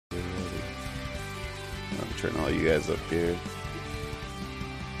Let me turn all you guys up here.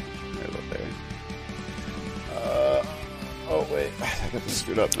 Right up there. Oh wait, I got this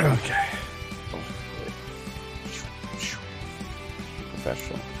screwed up now. Okay. Oh, wait.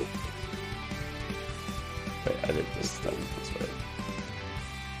 Professional. Wait, I did this done this way.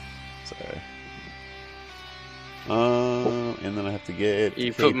 Sorry. And then I have to get.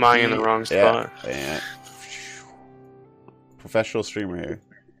 You put mine in the wrong spot. Yeah. Professional streamer here.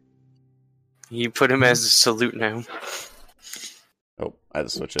 You put him as a salute now. Oh, I had to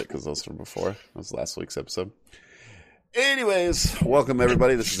switch it because those were before. That was last week's episode. Anyways, welcome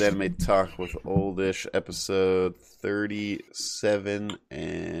everybody. This is Anime Talk with Oldish, episode 37.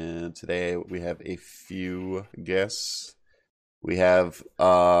 And today we have a few guests. We have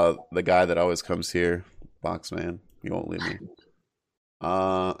the guy that always comes here, Boxman. You won't leave me.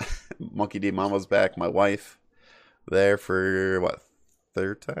 Monkey D Mama's back. My wife there for what?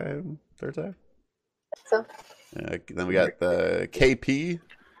 Third time? So Yeah, then we got the KP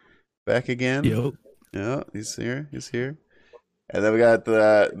back again. Yo. Yeah, he's here. And then we got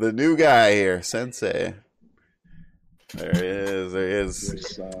the new guy here, Sensei. There he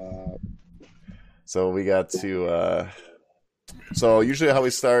is. So we got to so usually how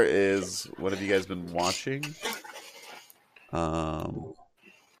we start is, what have you guys been watching?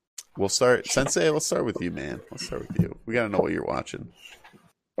 We'll start, Sensei, let's start with you, man. Let's start with you. We gotta know what you're watching.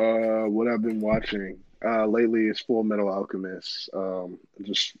 What I've been watching lately is Full Metal Alchemist.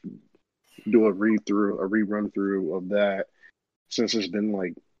 Just do a rerun through of that since it's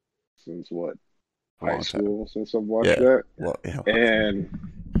been since what, high school since I've watched that. Well, yeah. And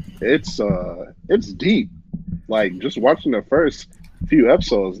it's deep. Like, just watching the first few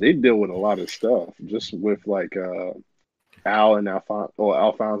episodes, they deal with a lot of stuff. Just with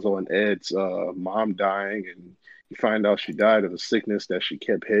Alfonso and Ed's mom dying, and you find out she died of a sickness that she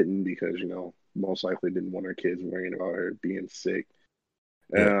kept hidden because, most likely didn't want her kids worrying about her being sick.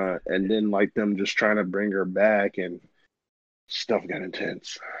 Yeah. And then them just trying to bring her back, and stuff got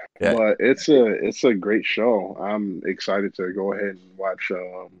intense. Yeah. But it's a great show. I'm excited to go ahead and watch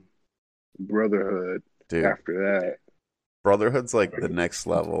Brotherhood. Dude, after that. Brotherhood's like the next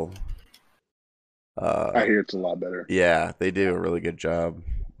level. I hear it's a lot better. Yeah, they do a really good job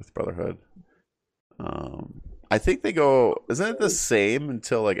with Brotherhood. I think they go, isn't it the same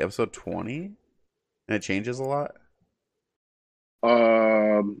until episode 20? And it changes a lot?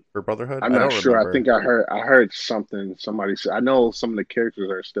 For Brotherhood? I'm not sure. Remember. I think I heard something somebody said. I know some of the characters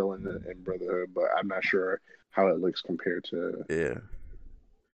are still in Brotherhood, but I'm not sure how it looks compared to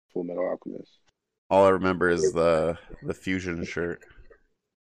Full Metal Alchemist. All I remember is the fusion shirt.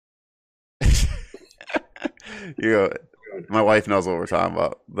 My wife knows what we're talking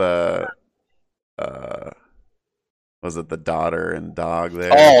about. Was it the daughter and dog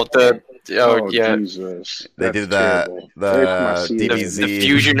there? Oh yeah. Jesus. They did that. Terrible. The DBZ. The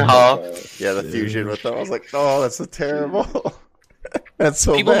fusion hall. Yeah, the fusion with them. I was like, oh, that's so terrible. That's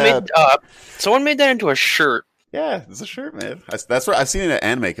so People bad. Someone made that into a shirt. Yeah, it's a shirt, man. That's what I've seen it at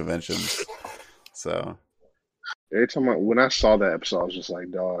anime conventions. So Every time when I saw that episode, I was just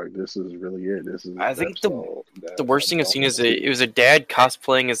like, dog, this is really it. This is. I think the worst thing I've seen is it was a dad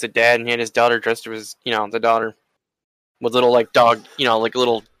cosplaying as the dad, and he had his daughter dressed as the daughter with little dog,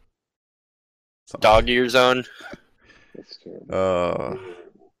 little dog ears on. That's terrible.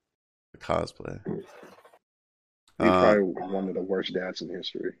 The cosplay. He's probably one of the worst dads in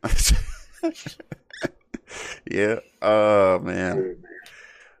history. Yeah. Oh man.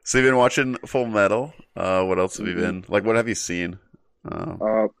 So you've been watching Full Metal. What else have you been what have you seen?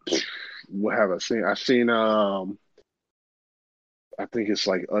 What have I seen? I've seen I think it's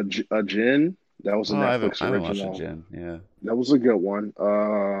a Jin. That was a Netflix I haven't original. watched Jin. Yeah. That was a good one.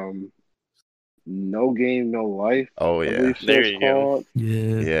 No Game, No Life. Oh I yeah. believe There it's you go. called.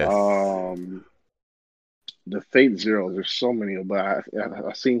 Yeah. Yeah. The Fate Zero. There's so many, but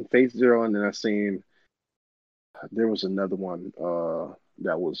I seen Fate Zero, and then I seen there was another one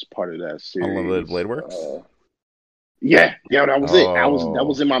that was part of that series. Unlimited Blade Works. Yeah, that was it. Oh. That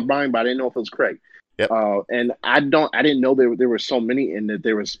was in my mind, but I didn't know if it was correct. Yep. And I didn't know there were so many, and that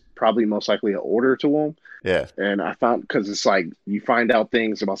there was probably most likely an order to them. Yeah. And I found, because it's you find out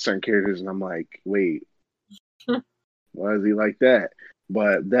things about certain characters, and I'm like, wait, why is he like that?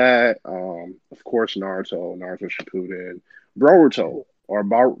 But that, of course, Naruto Shippuden, Boruto, or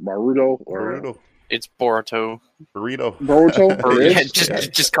Baruto, or Burrito. It's Boruto. Burrito. Boruto. Yeah,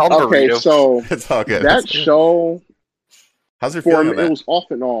 just call him Okay, Burrito. so It's all good. that show, How's your for feeling me, on that? it was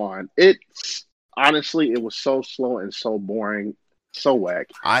off and on. It's honestly, it was so slow and so boring, so whack.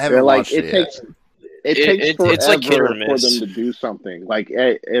 I haven't watched it yet. it takes forever it's like hit or for miss. them to do something. Like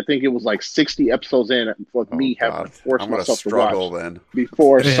I think it was like 60 episodes in for me having to force I'm gonna myself to struggle watch then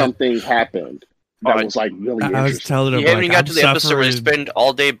before Yeah. something happened that was like really I was interesting. telling him, You haven't like, even got I'm to the episode where they suffering. spend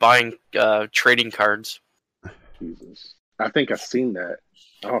all day buying trading cards, Jesus, I think I've seen that.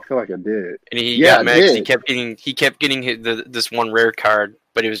 I don't feel like I did. and he Yeah, got I mad 'cause did. he kept getting this one rare card,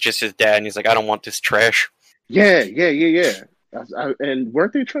 but it was just his dad, and he's like, I don't want this trash. Yeah. And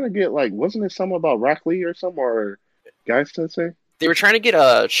weren't they trying to get like? Wasn't it something about Rock Lee or something or Guy Sensei? They were trying to get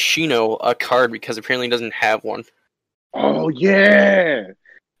Shino a card because apparently he doesn't have one. Oh yeah.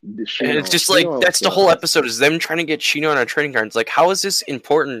 And it's just like that's the whole episode is them trying to get Shino on a trading card. It's like, how is this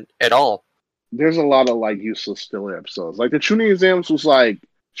important at all? There's a lot of like useless filler episodes. Like the Chunin exams was like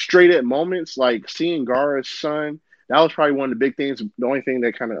straight at moments. Like seeing Gaara's son, that was probably one of the big things. The only thing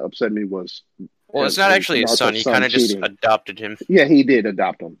that kind of upset me was Well, it's not actually his son. He kind of just cheating. adopted him. Yeah, he did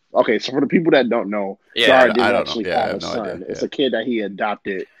adopt him. Okay, so for the people that don't know, Yeah, Gaara didn't I don't actually know. Yeah, I have have a no son. idea. It's Yeah. a kid that he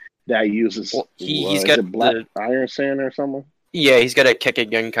adopted that uses. Well, he's is got it Black the Iron Sand or something. yeah, he's got a Kekkei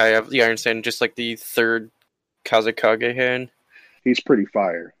Genkai of the Iron Sand, just like the third Kazekage had. He's pretty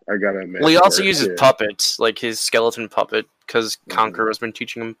fire. I gotta admit. Well, he also for a uses kid. puppets, like his skeleton puppet, because Mhm. Conqueror's been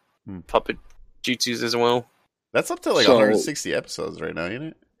teaching him puppet jutsus as well. That's up to like So- 160 episodes right now, ain't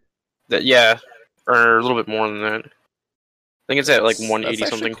it? That yeah, or a little bit more than that. I think it's at like 180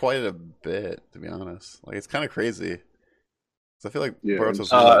 That's actually something. quite a bit, to be honest. Like it's kind of crazy. 'Cause I feel like Yeah,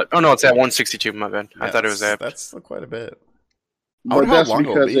 Boruto's Oh no, it's at 162. My bad. I thought it was at. That's quite a bit. I But wonder how that's long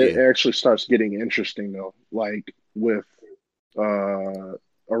it'll because be. it actually starts getting interesting though. Like with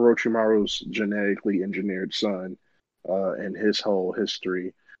Orochimaru's genetically engineered son and his whole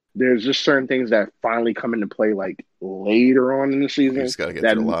history. There's just certain things that finally come into play like later on in the You season just gotta get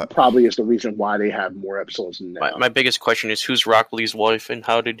that through a lot. probably is the reason why they have more episodes now. My biggest question is who's Rock Lee's wife and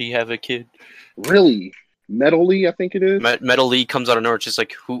how did he have a kid? Really? Metal Lee, I think it is. Metal Lee comes out of nowhere. It's just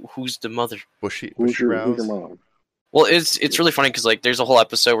like who's the mother? Bushy Who's your brows. mom? Well, it's really funny because like there's a whole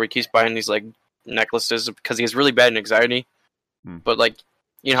episode where he keeps buying these like necklaces because he has really bad anxiety. But like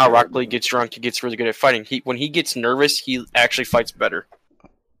you know how Rock Lee gets drunk, he gets really good at fighting. When he gets nervous, he actually fights better.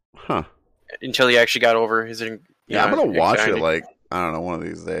 Huh. Until he actually got over his. Yeah, I'm gonna watch anxiety. it like I don't know one of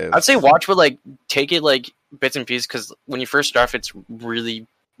these days. I'd say watch, but like take it like bits and pieces because when you first start, off, it's really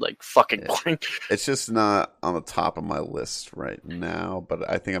like fucking boring. It's just not on the top of my list right now, but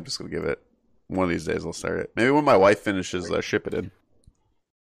I think I'm just gonna give it one of these days. I'll start it. Maybe when my wife finishes Ship It In.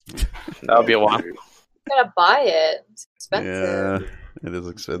 That would be a while. I'm gonna buy it. It's expensive. Yeah, it is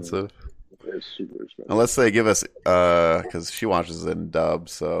expensive. It's super expensive. Unless they give us, because she watches it in dub,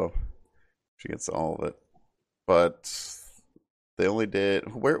 so she gets all of it. But they only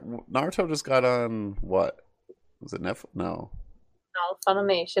did where Naruto just got on what was it? Netflix? No, No,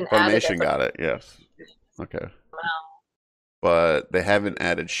 Funimation added Funimation it. got it. Yes. Okay. Wow. But they haven't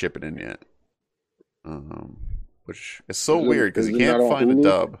added Ship It In yet. Which is so Is it- weird because is you it can't not on find a Hulu?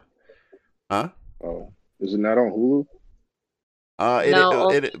 dub. Huh? Oh, is it not on Hulu? No,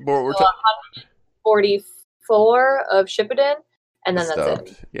 We're So 144 of Shippuden, and then it's that's dubbed.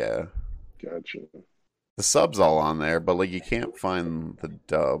 it. Yeah. Gotcha. The sub's all on there, but like you can't find the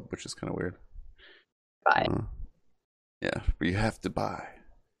dub, which is kind of weird. Buy. Yeah, but you have to buy.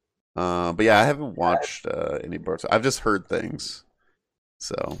 But yeah, I haven't watched any Boruto. I've just heard things.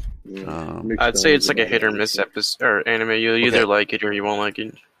 So Mixed I'd say feelings it's like a about hit or that. miss episode or anime. You'll either like it or you won't like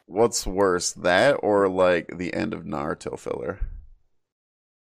it. what's worse, that or like the end of Naruto filler?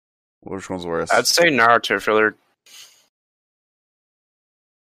 Which one's worse? I'd say Naruto filler.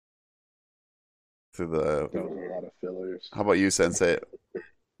 Through the. There was a lot of fillers. How about you, Sensei? Do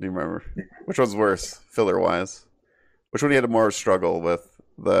you remember which one's worse, filler wise? Which one you had more struggle with,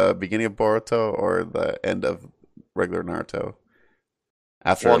 the beginning of Boruto or the end of regular Naruto?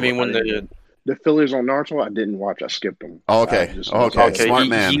 After, Well, I mean, when The fillers on Naruto, I didn't watch. I skipped them. oh, okay, I just- okay, smart he,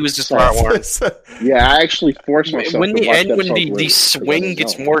 man. he was the smart one. Yeah, I actually forced myself. When to the watch end, when episodes the with- the 'cause I swing didn't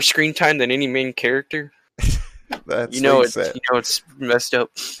gets know. more screen time than any main character, That's you know what it's he said. it's messed up.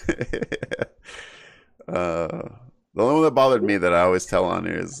 The only one that bothered me that I always tell on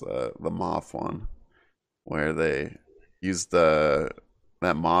here is the moth one, where they use that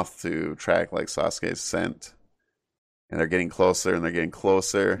moth to track like Sasuke's scent, and they're getting closer and they're getting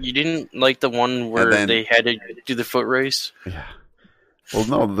closer. You didn't like the one where then- they had to do the foot race? Yeah. Well,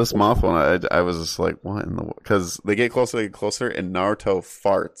 no, this moth one, I was just like, what in the? Because they get closer, and Naruto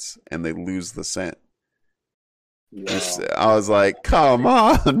farts, and they lose the scent. Wow. I was like, come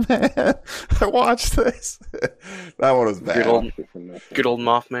on, man! I watched this. That one was bad. Good old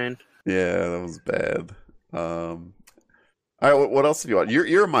Mothman. Yeah, that was bad. All right, what else have you watched?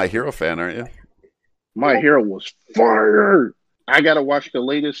 You're a My Hero fan, aren't you? My Hero was fire. I gotta watch the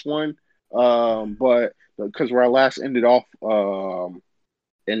latest one, but because where I last ended off,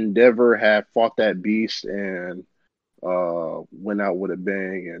 Endeavor had fought that beast and went out with a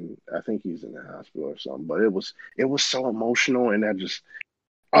bang, and I think he's in the hospital or something. But it was so emotional, and that just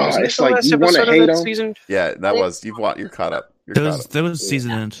it's like you want to hate him. Season? Yeah, that was you're caught up. That was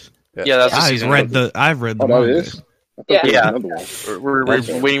season end. Yeah, that's the season. I've read the that manga. is? Yeah. We're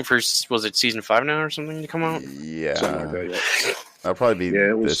waiting for, was it season 5 now or something to come out? Yeah, something like that, that'll probably be. Yeah,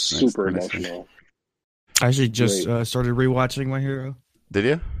 it was super emotional. I actually just started rewatching My Hero. Did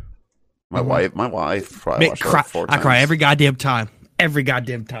you? My wife probably watched cry, it 4 times. I cry every goddamn time.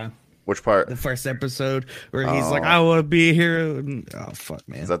 Which part? The first episode where he's like, "I want to be a hero." And, oh fuck,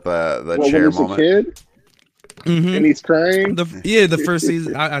 man! Is that the chair when he's moment? A kid? Mm-hmm. And he's crying. The first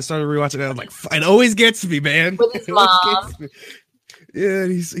season, I started rewatching it. I'm like, it always gets me, man. With his mom. Yeah,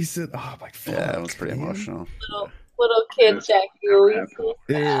 he said, "Oh my god." Yeah, it was pretty emotional. Little kid Jack.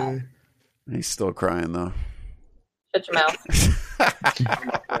 Yeah. He's still crying though. Shut your mouth.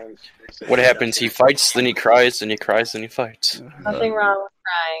 What happens? He fights, then he cries, then he cries, then he fights. Nothing wrong with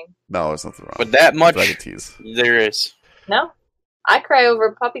crying. No, there's nothing wrong. But that much, Like a tease. there is. No? I cry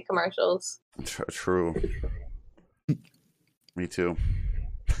over puppy commercials. True. Me too.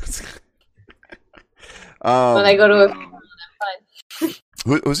 When I go to a funeral, I'm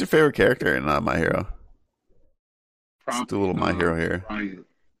fine. Who's your favorite character in My Hero? Let's do a little My Hero here.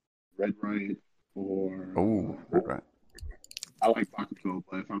 Red Riot, or Red Riot. I like Bakugo,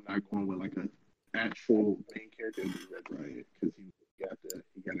 but if I'm not going with like an actual main character, it'd be Red Riot because he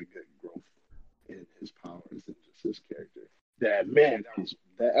got a good growth in his powers and just his character. That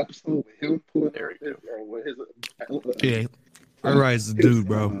episode with him pulling with his Red Riot's the dude,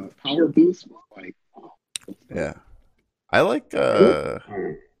 bro. Power boost was like, Yeah, I like.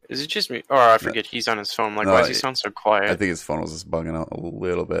 Is it just me? Or I forget he's on his phone. Like, why does he sound so quiet? I think his phone was just bugging out a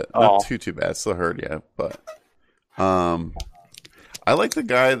little bit. Oh. Not too bad. Still heard you, but I like the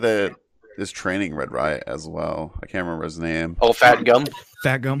guy that is training Red Riot as well. I can't remember his name. Oh, Fat Gum.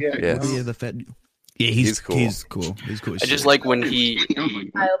 Fat Gum. Yes. Yeah, the fat. Yeah, he's cool. He's cool. I just like when he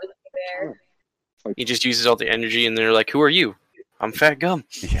just uses all the energy, and they're like, "Who are you?" I'm Fat Gum.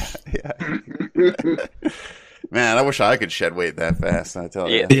 Yeah. Man, I wish I could shed weight that fast. I tell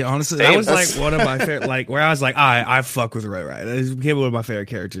you. Yeah, honestly, that was like one of my favorite. Like where I was like, I fuck with Red Riot. It became one of my favorite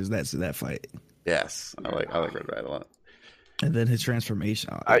characters. That's that fight. Yes, I like Red Riot a lot. And then his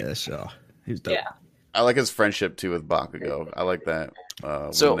transformation. He's dope. Yeah. I like his friendship too with Bakugo. I like that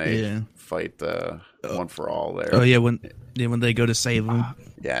when they fight One for All there. Oh yeah, when they go to save him.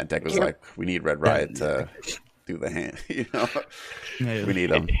 Yeah, Deku's like, we need Red Riot to do the hand. We need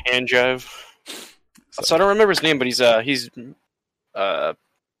him. Hand jive. So I don't remember his name, but he's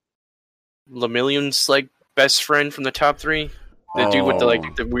Lemillion's like best friend from the top 3. The dude with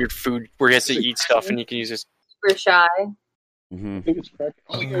the weird food where he has to eat stuff and he can use his. Super shy. Mm-hmm. I think it's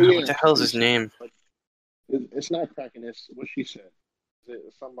Kraken. What the hell is his name? It's not Kraken. It's what she said. Is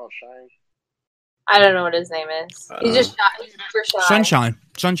it something about Shine? I don't know what his name is. He's just shy. He's super shy.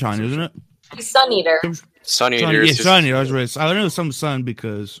 Sunshine, isn't it? He's Sun Eater. Sun Eater. Yeah, Sun Eater. I know some Sun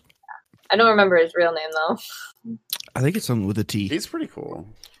because I don't remember his real name though. I think it's something with a T. He's pretty cool.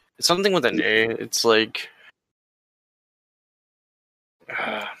 It's something with an A. It's like.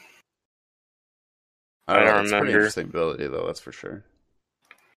 I don't remember. It's pretty interesting ability, though. That's for sure.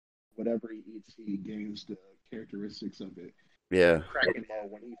 Whatever he eats, he gains the characteristics of it. Yeah. Kraken Ball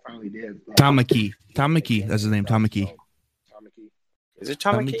when he finally did. Tamaki. That's his name. Tamaki. Is it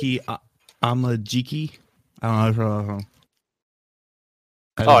Tamaki? Amajiki. I don't know.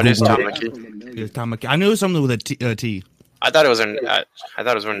 Oh, it is Tamaki. It's Tamaki. I knew it was something with a T. I thought it was an. I thought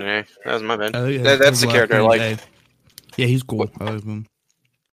it was an A. That was my bad. Yeah, that's the character I like. Yeah, he's cool. I like him.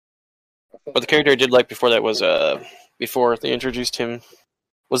 But the character I did like before that was before they introduced him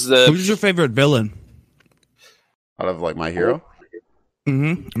was the. Who's your favorite villain? Out of like My Hero?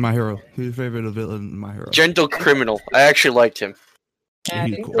 Mm-hmm. My Hero. Who's your favorite villain in My Hero? Gentle Criminal. I actually liked him. Yeah,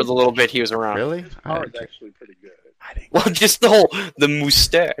 he's cool. For the little bit he was around. Really? Howard's actually pretty good. Well, just the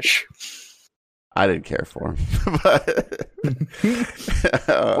mustache. I didn't care for him. But,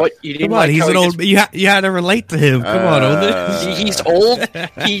 what you didn't come on, like? He's an old. You had to relate to him. Come on, old. He's old.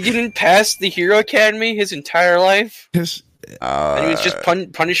 He didn't pass the Hero Academy his entire life. And he was just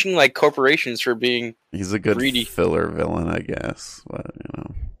punishing like corporations for being. He's a good greedy filler villain, I guess. But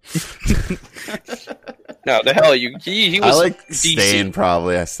No, the hell he was. I like DC. Stain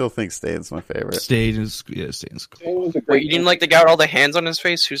probably. I still think Stain's my favorite. Stain's cool. Wait, you didn't like the guy with all the hands on his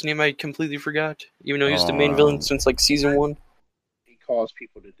face, whose name I completely forgot, even though he was the main villain since like season 1. cause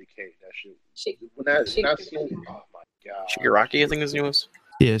people to decay. That shit. When I seen, oh my god, Shigaraki, I think his name was.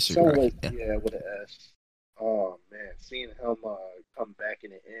 Yeah, Shigaraki. Yeah, with an S. Oh man, seeing him come back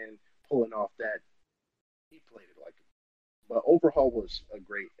in the end, pulling off that, he played it like. But Overhaul was a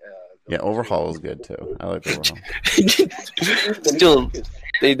great. Yeah, Overhaul was good too. I like Overhaul. Still,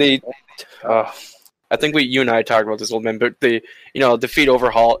 they. I think you and I talked about this, old man, but they, defeat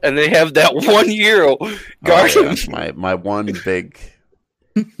Overhaul, and they have that one hero guard him. My one big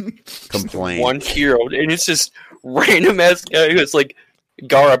complaint. One hero, and it's this random ass guy who has like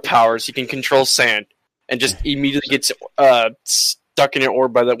Gaara powers. He can control sand, and just immediately gets stuck in an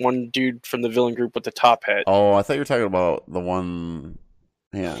orb by that one dude from the villain group with the top hat. Oh, I thought you were talking about the one.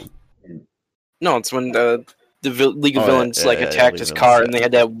 Yeah. No, it's when the League of Villains attacked his car, and they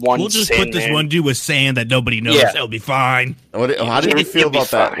had that one. We'll just put this one dude with sand that nobody knows. It'll be fine. How did you feel about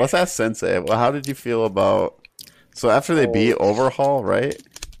that? Let's ask Sensei. Well, how did you feel about? So after they beat Overhaul, right?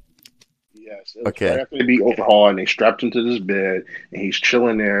 Yes. Okay. Right after they beat Overhaul, and they strapped him to this bed, and he's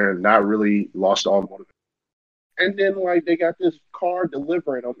chilling there, not really lost all motivation. And then, they got this car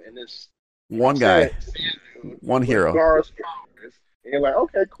delivering him, and this one guy, one hero. And you're like,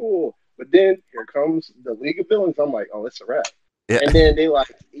 okay, cool. But then here comes the League of Villains. I'm like, oh, it's a wrap. Yeah. And then they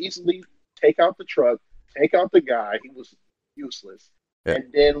easily take out the truck, take out the guy. He was useless. Yeah.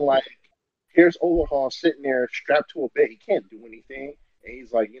 And then here's Overhaul sitting there strapped to a bed. He can't do anything. And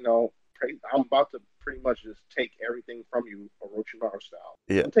he's like, I'm about to pretty much just take everything from you, Orochimaru style.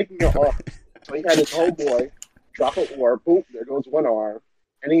 Yeah. I'm taking your arm. So he had his whole boy drop an orb. Boom, there goes one arm.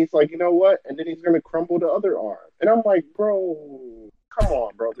 And he's like, you know what? And then he's going to crumble the other arm. And I'm like, bro, come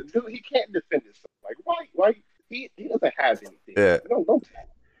on, bro. The dude, he can't defend himself. Why? He doesn't have anything. Yeah. Don't.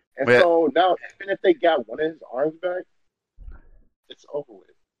 And so now, even if they got one of his arms back, it's over with.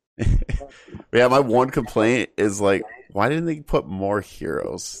 Yeah, my one complaint is why didn't they put more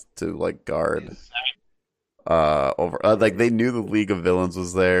heroes to guard over? They knew the League of Villains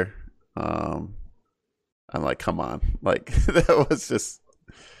was there. I'm like, come on, that was just.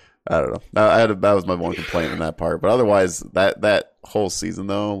 I don't know. That was my one complaint in that part, but otherwise, that whole season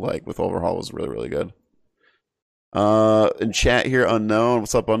though, with Overhaul, was really really good. In chat here, Unknown,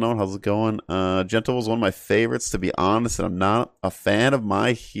 what's up, Unknown? How's it going? Gentle was one of my favorites, to be honest, and I'm not a fan of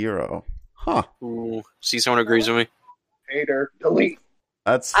My Hero. Huh? Ooh, see, someone agrees with me. Hater, delete.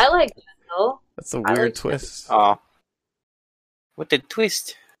 I like Gentle. That's a weird twist. Oh, what the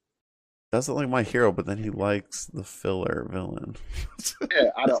twist? Doesn't like My Hero, but then he likes the filler villain. Yeah,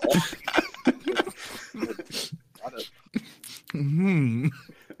 I don't.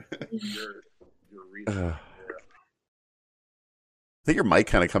 I think your mic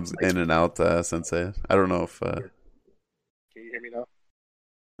kind of comes in and out, Sensei. I don't know if. Can you hear me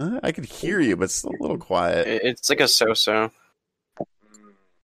now? I could hear you, but it's still a little quiet. It's like a so-so.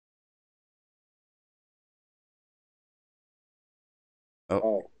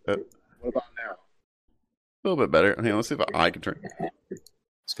 Oh. What about now? A little bit better. Let's see if I can turn. I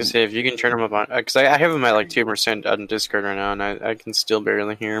was gonna say, if you can turn him up on, because I have him at 2% on Discord right now, and I can still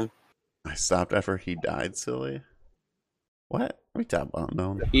barely hear him. I stopped after he died, silly. What? We talking about?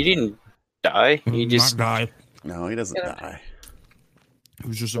 No. He didn't die. He just died. No, he doesn't die. He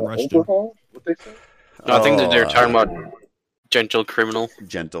was just arrested. Overhaul? What they say? No, I think that they're talking about Gentle Criminal.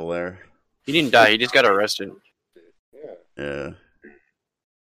 Gentle there. He didn't die. He just got arrested. Yeah.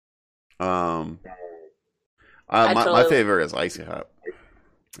 My favorite is Icy Hot.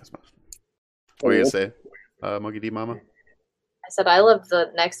 What were you gonna say, Monkey D Mama? I said I love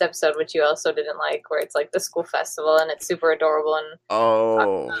the next episode, which you also didn't like, where it's the school festival and it's super adorable and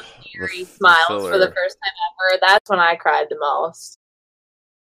Yuri smiles for the first time ever. That's when I cried the most.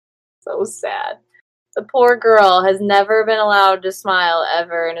 So sad. The poor girl has never been allowed to smile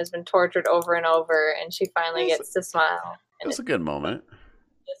ever and has been tortured over and over, and she finally gets to smile. It was a good moment.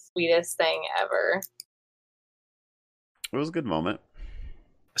 The sweetest thing ever. It was a good moment.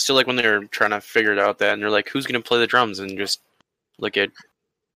 I still like when they're trying to figure it out and they're like, who's going to play the drums? And just look at,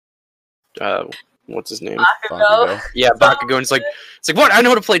 what's his name? Bakugo. Yeah, Bakugo. And it's like, what? I know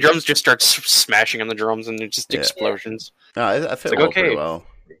how to play drums. Just starts smashing on the drums and it's just explosions. No, I feel pretty well.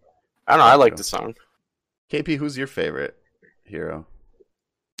 I don't know. I like the song. KP, who's your favorite hero?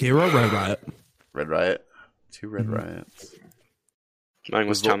 Red Riot. Red Riot? 2 Red Riots. Mine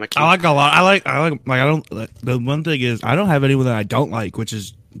was Tamaki. I like a lot. I don't. The one thing is, I don't have anyone that I don't like, which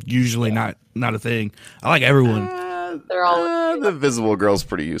is usually not a thing. I like everyone. They're all the Invisible Girl's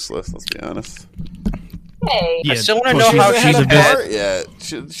pretty useless. Let's be honest. Hey, I still want to know how she's a part yet.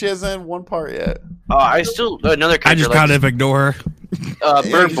 She hasn't had one part yet. I still another character. I just kind of ignore her.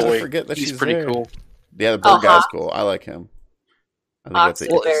 Bird Boy. Forget that he's she's pretty there. cool. Yeah, the bird guy's cool. I like him. I think that's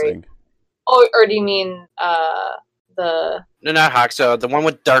interesting. Or do you mean No, not Hawks. The one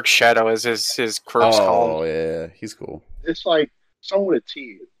with Dark Shadow is his corpse called. Oh yeah, he's cool. It's like someone with a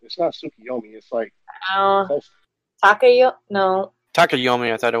T. It's not Tsukiyomi. It's like Takayomi. No,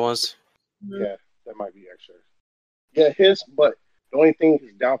 Takayomi. I thought it was. Mm-hmm. Yeah, that might be extra. Yeah, but the only thing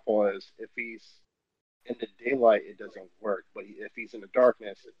his downfall is if he's in the daylight, it doesn't work. But if he's in the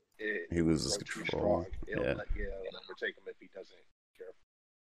darkness, he loses control. It'll overtake him if he doesn't care.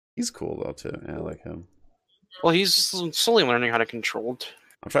 He's cool though too. Yeah, I like him. Well, he's slowly learning how to control it.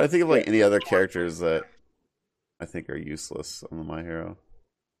 I'm trying to think of like any other characters that I think are useless on the My Hero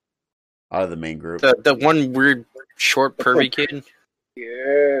out of the main group. The one weird short pervy kid.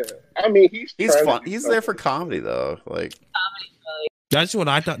 Yeah, I mean he's fun. He's there for comedy though. Like that's what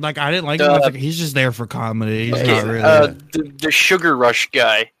I thought. Like I didn't like him. I was like, he's just there for comedy. He's not really. The Sugar Rush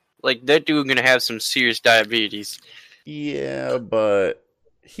guy. Like that dude gonna have some serious diabetes. Yeah, but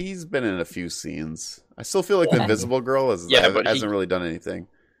he's been in a few scenes. I still feel like the Invisible Girl hasn't really done anything.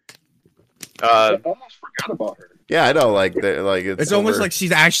 I almost forgot about her. Yeah, I know. Like it's almost like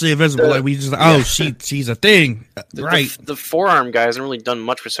she's actually invisible. Like we just she's a thing, right? The forearm guy hasn't really done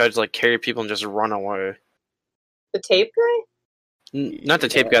much besides like carry people and just run away. The tape guy? Not the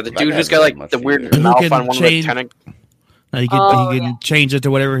tape guy. The dude who's got like the weird mouth on one of the tenant. He can change it to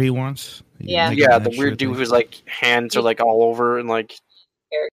whatever he wants. The weird dude whose like hands are like all over and like.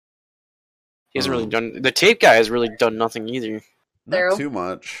 He hasn't really done. The tape guy has really done nothing either. Not too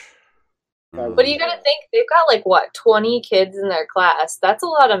much. But you gotta think they've got like 20 kids in their class. That's a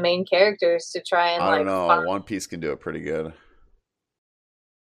lot of main characters to try and I don't know. One Piece can do it pretty good.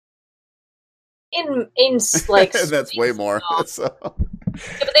 In like that's way more. So. Yeah,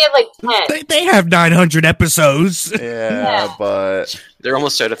 but they have like 10. They have 900 episodes. Yeah, but they're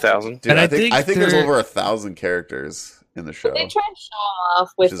almost at 1,000. Dude, I think there's over 1,000 characters in the show. But they try to show them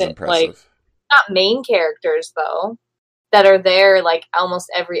off with it, like not main characters though, that are there like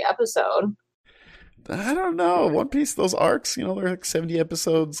almost every episode. I don't know. One Piece, those arcs, they're like 70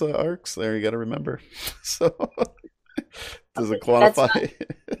 episodes arcs. There, you got to remember. So, does it quantify?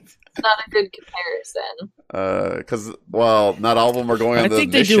 It's not a good comparison. Because not all of them are going on the missions. I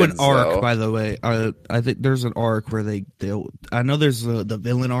think they do an arc, though. By the way. I think there's an arc where they'll. I know there's the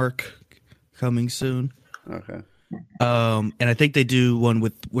villain arc coming soon. Okay. And I think they do one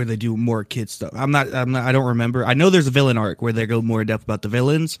where they do more kid stuff. I don't remember. I know there's a villain arc where they go more in depth about the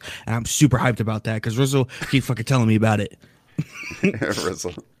villains, and I'm super hyped about that because Rizzo keep fucking telling me about it.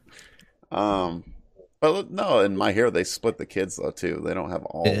 Rizzo. But no, in My Hero they split the kids though too. They don't have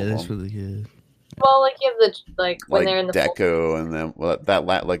all of them. That's really good. Well, like you have the when they're in the Deku and then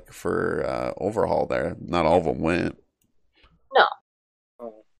that like for Overhaul there. Not all of them went. No.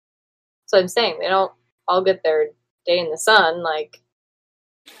 So I'm saying they don't all get their day in the sun. Like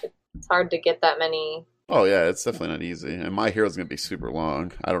it's hard to get that many. Oh yeah, it's definitely not easy. And My Hero's gonna be super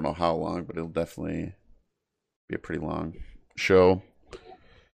long. I don't know how long, but it'll definitely be a pretty long show.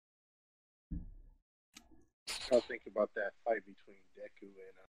 I think about that fight between Deku and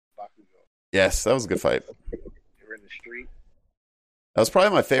Bakugo. Yes, that was a good fight. They were in the street. That was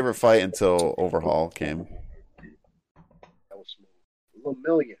probably my favorite fight until Overhaul came. That was smooth. A little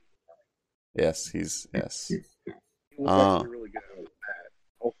million. Yes. He was actually really good at that.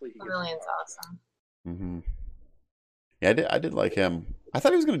 Hopefully, Million's awesome. Mm-hmm. Yeah, I did like him. I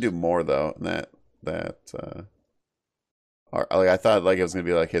thought he was going to do more though. In that I thought like it was going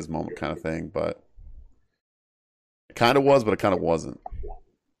to be like his moment kind of thing, but it kind of was, but it kind of wasn't.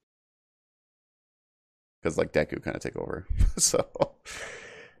 Because like Deku kind of take over, so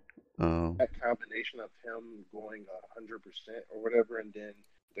that combination of him going 100% or whatever, and then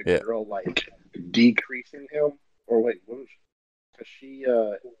the girl like decreasing him, or wait, what was she? Because she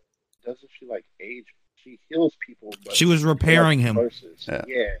doesn't she like age? She heals people. But she was repairing him. Yeah,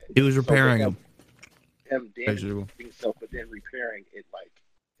 he was repairing him. Him damaging himself, but then repairing it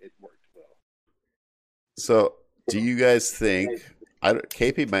it worked well. So, do you guys think?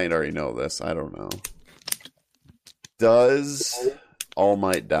 KP might already know this. I don't know. Does All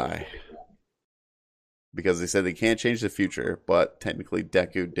Might die? Because they said they can't change the future, but technically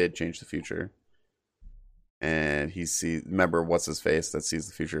Deku did change the future. And remember what's his face that sees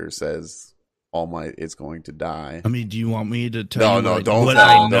the future says All Might is going to die. I mean, do you want me to tell you don't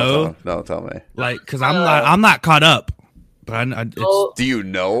I know? Don't tell me. Like, because I'm not caught up. But do you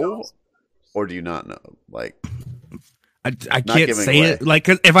know, or do you not know? Like, I can't say it. Like,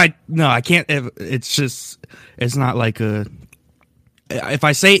 cause I can't. It's not like a. If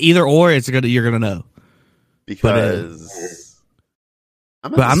I say either or, you're gonna know. Because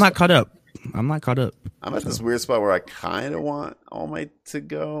I'm not caught up. I'm not caught up. I'm at this weird spot where I kind of want All Might to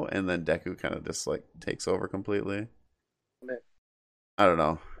go, and then Deku kind of just like takes over completely. I don't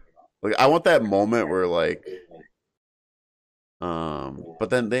know. Like I want that moment where like, but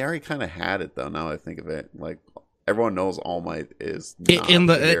then they already kind of had it though. Now I think of it, like everyone knows All Might is not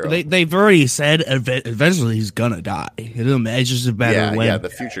the hero. They've already said eventually he's gonna die. It's just a matter of when. Yeah, the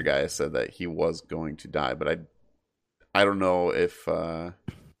future guy said that he was going to die, but I don't know if like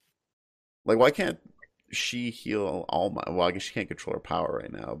why can't she heal All Might? Well, I guess she can't control her power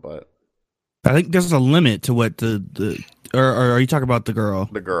right now, but I think there's a limit to what or are you talking about the girl?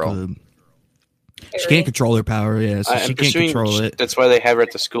 The girl. She can't control her power, yeah, so she can't control it. That's why they have her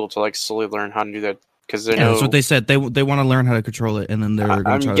at the school to like slowly learn how to do that. Because that's what they said. They want to learn how to control it, and then they're.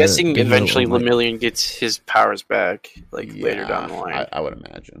 I'm guessing eventually Lemillion gets his powers back, like later down the line. I would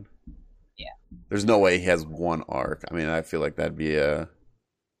imagine. Yeah. There's no way he has one arc. I mean, I feel like that'd be a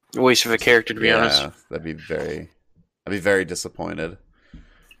waste of a character, to be honest. I'd be very disappointed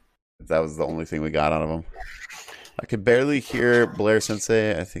if that was the only thing we got out of him. I could barely hear Blair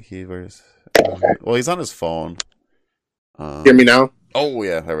Sensei. I think he was. Well, he's on his phone. Hear me now? Oh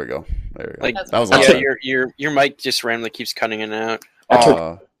yeah, there we go. There we go. Like, that was your mic just randomly keeps cutting in and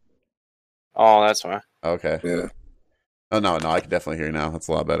out. Oh, that's why. Okay. Yeah. Oh no, I can definitely hear you now. That's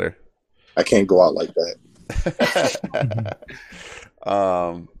a lot better. I can't go out like that.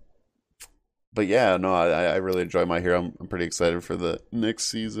 But yeah, no, I really enjoy My Hero. I'm pretty excited for the next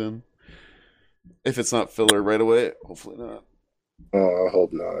season. If it's not filler right away, hopefully not. Oh, I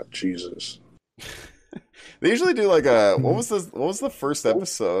hope not. Jesus. They usually do like what was the first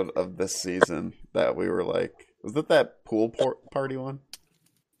episode of this season that we were like, was it that pool party one?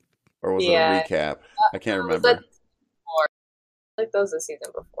 Or was it a recap? I can't remember. Like that was the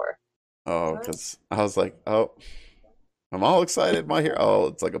season before. Oh, because I was like, oh, I'm all excited. My Hero. Oh,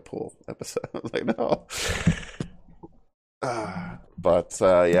 it's like a pool episode. I was like, no. But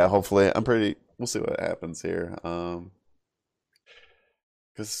yeah, hopefully, we'll see what happens here.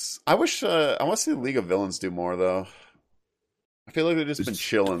 Because I wish I want to see the League of Villains do more though. I feel like they've just been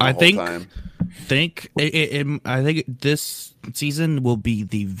chilling the whole time. I think this season will be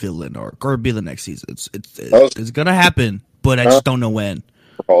the villain arc, or be the next season. It's gonna happen, but I just don't know when.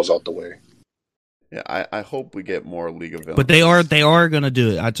 Falls out the way. Yeah, I hope we get more League of Villains. But they are gonna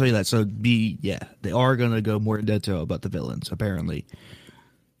do it. I tell you that. So they are gonna go more in detail about the villains. Apparently,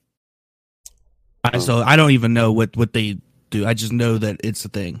 so I don't even know what they do. I just know that it's a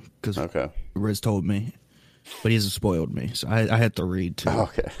thing because Riz told me, but he hasn't spoiled me, so I had to read too.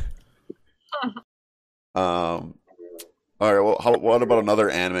 Okay. All right. Well, what about another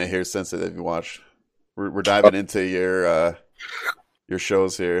anime here, Sensei, that you watched? We're diving into your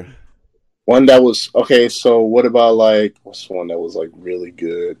shows here. One that was okay. So what about like what's one that was like really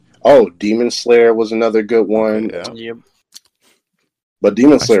good? Oh, Demon Slayer was another good one. Yeah. Yep. But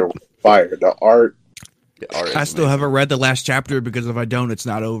Demon Slayer was fire. The art. I still haven't read the last chapter because if I don't, it's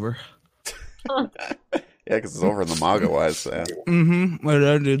not over. Yeah, because it's over in the manga wise. So. Mm-hmm. I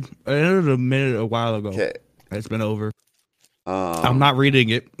ended a while ago. Okay. It's been over. I'm not reading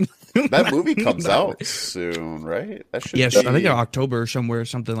it. That movie comes out soon, right? That should I think in October somewhere,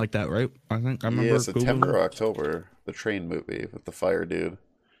 something like that, right? I remember. Yeah, September or October. The train movie with the fire dude.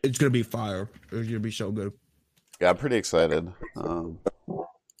 It's gonna be fire. It's gonna be so good. Yeah, I'm pretty excited.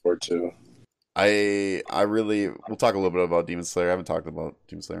 Or two. I really. We'll talk a little bit about Demon Slayer. I haven't talked about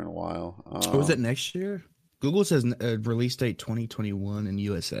Demon Slayer in a while. Was it next year? Google says release date 2021 in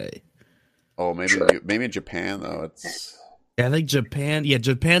USA. Oh, maybe in Japan though. It's. Yeah, I think Japan. Yeah,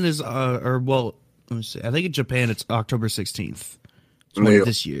 Japan is. Let me see. I think in Japan it's October 16th,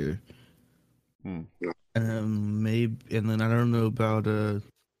 this year. Maybe, and then I don't know about and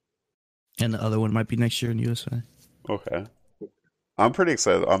the other one might be next year in USA. Okay, I'm pretty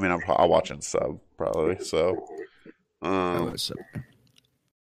excited. I mean, I'll watch it sub probably. So, it's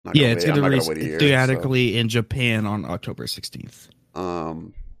going to release theatrically in Japan on October 16th.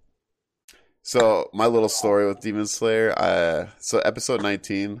 So my little story with Demon Slayer. So episode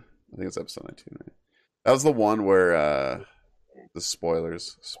 19, I think it's episode 19, right? That was the one where the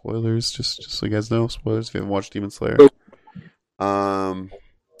spoilers, just so you guys know, spoilers if you haven't watched Demon Slayer.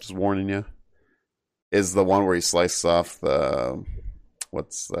 Just warning you, is the one where he slices off the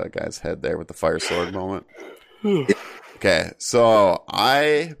what's the guy's head there with the fire sword moment. Okay, so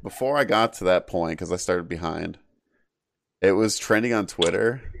before I got to that point, because I started behind, it was trending on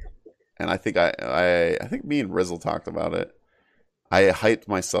Twitter. And I think I think me and Rizzle talked about it. I hyped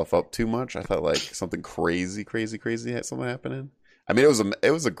myself up too much. I thought like something crazy had something happening. I mean,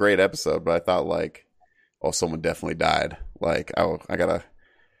 it was a great episode, but I thought like, oh, someone definitely died. Like I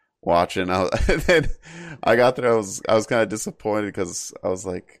watching. And then I got there. I was kind of disappointed because I was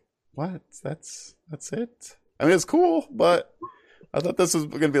like, "What? That's it." I mean, it's cool, but I thought this was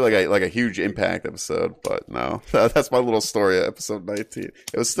going to be like a huge impact episode. But no, that's my little story of episode 19.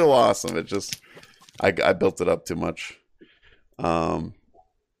 It was still awesome. It just I built it up too much.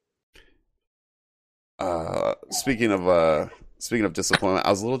 Speaking of disappointment, I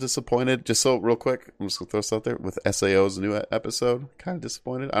was a little disappointed. Just so real quick, I'm just gonna throw this out there with SAO's new episode. Kind of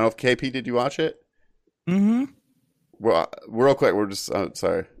disappointed. I don't know if KP, did you watch it? Mm-hmm. Well, real quick, we're just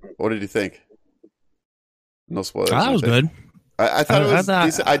sorry. What did you think? No spoilers. That was good. I thought it was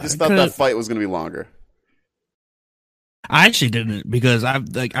decent. I just thought that fight was gonna be longer. I actually didn't because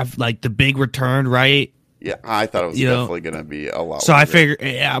I've like the big return, right? Yeah, I thought it was definitely going to be a lot. So longer. I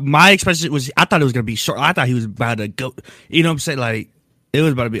figured, my expectation was, I thought it was going to be short. I thought he was about to go. You know what I'm saying? Like it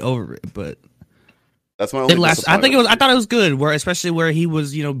was about to be over it, but that's my only. I thought it was good. Where especially where he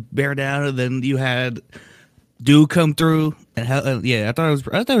was, bear down, and then you had Dude come through, and I thought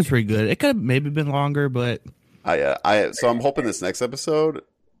it was pretty good. It could have maybe been longer, but so I'm hoping this next episode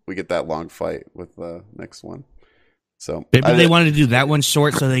we get that long fight with the next one. So maybe they wanted to do that one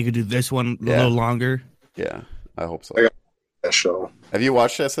short so they could do this one a little longer. Yeah, I hope so. I got that show. Have you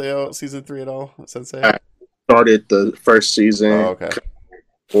watched SAO season 3 at all, Sensei? I started the first season. Oh, okay.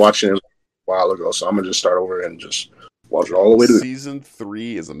 Watching it a while ago, so I'm gonna just start over and just watch it all the way to season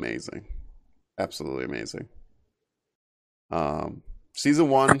 3 is amazing, absolutely amazing. Season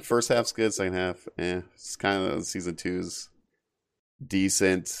 1 first half's good, second half, it's kind of season 2's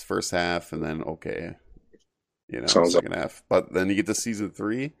decent, first half, and then okay, second half. But then you get to season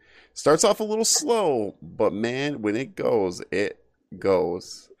 3. Starts off a little slow, but man, when it goes. It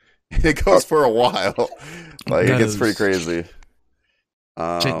goes for a while. Like it gets pretty crazy. It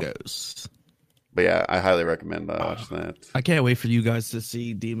goes. But yeah, I highly recommend watching that. I can't wait for you guys to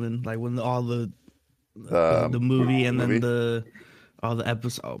see Demon. Like when all the movie and then all the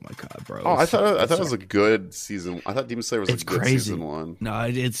episodes. Oh my god, bro! Oh, I thought it was a good season. I thought Demon Slayer was a good crazy. Season 1. No,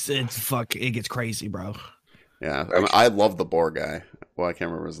 it gets crazy, bro. Yeah, I mean, I love the boar guy. Well, I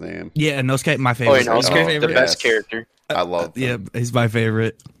can't remember his name. Yeah, Nosuke, my favorite. Nosuke, the best character. I love him. Yeah, he's my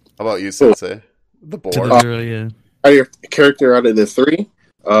favorite. How about you, Sensei? The boar. Yeah. Your character out of the 3?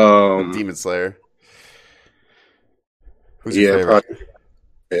 Demon Slayer. Who's your favorite?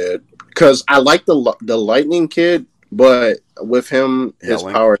 Because I like the Lightning Kid, but with him, his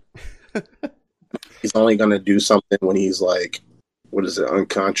power, he's only gonna do something when he's like,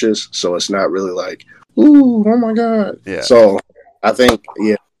 unconscious. So it's not really like, ooh, oh my god. Yeah. So I think,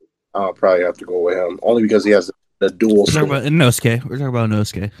 I'll probably have to go with him only because he has the dual. We're talking about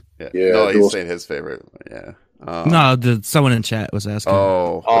Nosuke. Yeah. No, he's saying his favorite. Yeah. No, someone in chat was asking.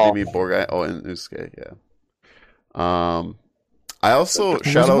 Oh, what do you mean, boar guy? Oh, and Nosuke. Yeah. I also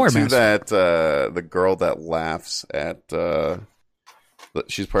shout out to that the girl that laughs at.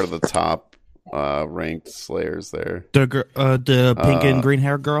 She's part of the top ranked Slayers there. The pink and green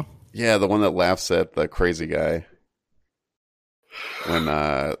hair girl. Yeah, the one that laughs at the crazy guy when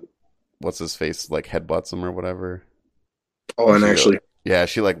what's his face like headbutts him or whatever. Oh, and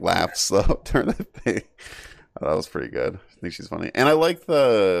she like laughs though during the thing. Oh, that was pretty good. I think she's funny, and I like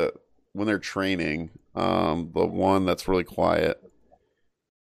when they're training. The one that's really quiet.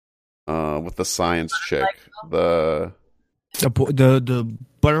 With the science chick, the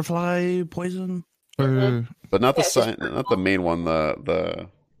butterfly poison, but not not the main one. The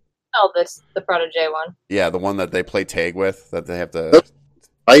protege one. Yeah, the one that they play tag with. That they have to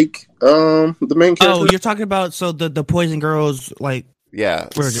the main character. Oh, you're talking about the poison girls like or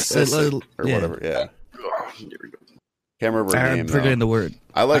whatever. Yeah, can't remember her name. I'm forgetting the word.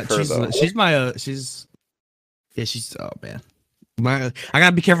 I like her though. She's oh man. I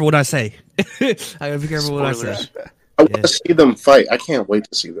gotta be careful what I say. I want to see them fight. I can't wait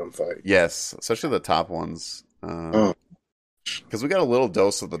to see them fight. Yes, especially the top ones. Because we got a little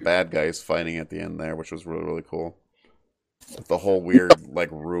dose of the bad guys fighting at the end there, which was really, really cool. The whole weird like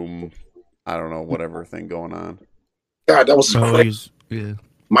room, I don't know, whatever thing going on. God, that was crazy.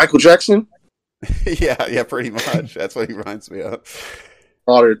 Michael Jackson. yeah, pretty much. That's what he reminds me of.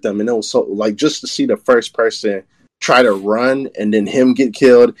 Ordered them, and it was so like just to see the first person try to run and then him get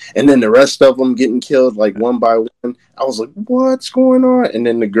killed and then the rest of them getting killed like one by one. I was like, what's going on? And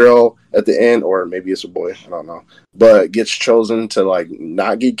then the girl at the end, or maybe it's a boy, I don't know, but gets chosen to like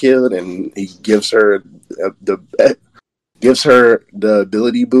not get killed, and he gives her the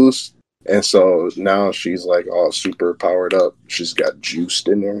ability boost, and so now she's like all super powered up. She's got juiced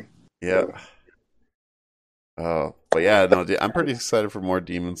in there. Yeah. Oh, but yeah, no, I'm pretty excited for more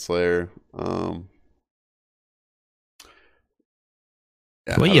Demon Slayer.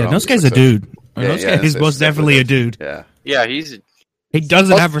 Yeah, well, yeah, this guy's a dude. He's most definitely a dude. Yeah. Yeah, he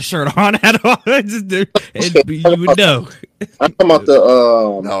doesn't have a shirt on at all. You would know. I'm talking about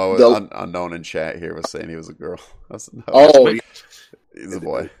the unknown in chat here was saying he was a girl. He's a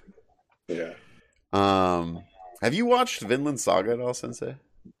boy. Yeah. Have you watched Vinland Saga at all, Sensei?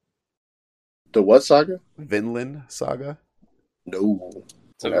 The what saga? Vinland Saga? No.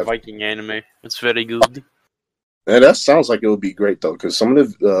 It's a Viking anime. It's very good. Man, that sounds like it would be great though, because some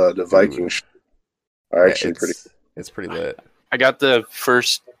of the Vikings are actually pretty. It's pretty lit. I got the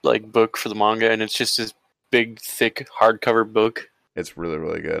first book for the manga, and it's just this big, thick hardcover book. It's really,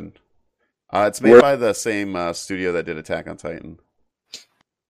 really good. It's made by the same studio that did Attack on Titan.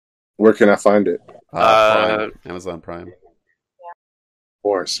 Where can I find it? Prime. Amazon Prime. Of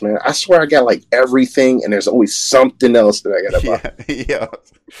course, man. I swear I got everything, and there's always something else that I gotta buy. Yeah.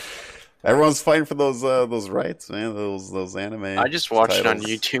 Everyone's fighting for those rights, man. Those anime. I just watched titles. it on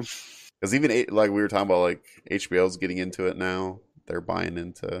YouTube. Because even we were talking about, HBO's getting into it now. They're buying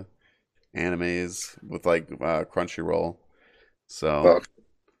into animes with Crunchyroll. So,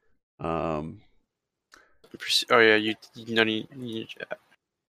 oh yeah, you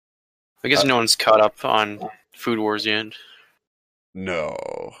I guess no one's caught up on Food Wars yet. No.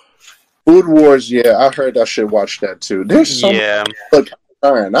 Food Wars, yeah, I heard I should watch that too. There's some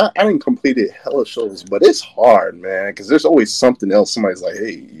I didn't complete it hella shows, but it's hard, man, because there's always something else. Somebody's like,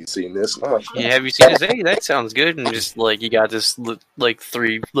 "Hey, you seen this?" Yeah, have you seen this? Hey, that sounds good. And just you got this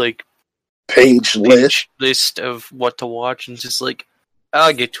 3 page list of what to watch, and just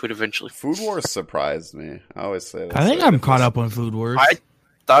I'll get to it eventually. Food Wars surprised me. I always say that. I think I'm caught up on Food Wars. I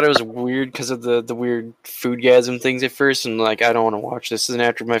thought it was weird because of the weird foodgasm things at first, and I don't want to watch this. And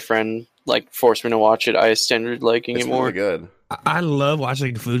after my friend forced me to watch it, I started liking it more. Really good. I love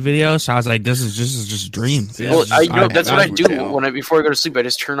watching the food videos, so I was like, "This is just a dream." Well, that's what I do before I go to sleep. I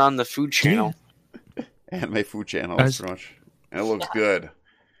just turn on the food channel. Anime food channel, pretty much, and it looks good.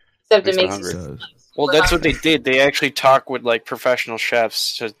 Except it makes you. Well, that's what they did. They actually talk with professional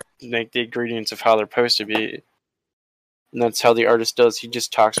chefs to make the ingredients of how they're supposed to be. And that's how the artist does. He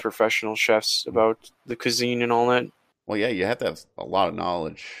just talks to professional chefs about the cuisine and all that. Well, yeah, you have to have a lot of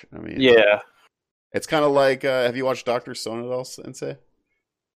knowledge. I mean, yeah. It's kind of like, have you watched Dr. Stone at all, Sensei?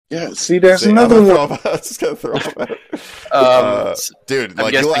 Yeah, see, there's another one. I was just going to throw him out. Dude,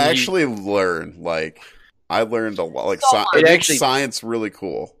 you'll actually learn. I learned a lot. It makes science really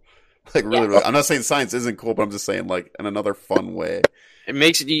cool. Really. I'm not saying science isn't cool, but I'm just saying, in another fun way. It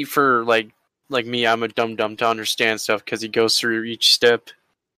makes it easy for, like me, I'm a dumb to understand stuff because he goes through each step.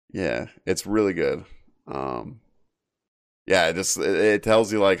 Yeah, it's really good. Yeah, it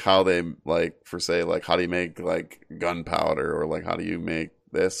tells you how they how do you make gunpowder, or how do you make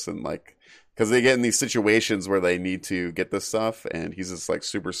this, and because they get in these situations where they need to get this stuff, and he's just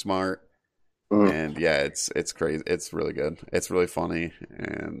super smart, and yeah, it's crazy. It's really good. It's really funny,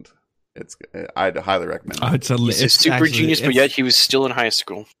 and I'd highly recommend it. He's a super genius, but yet he was still in high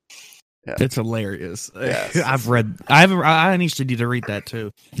school. Yeah. It's hilarious. Yes. I actually need to read that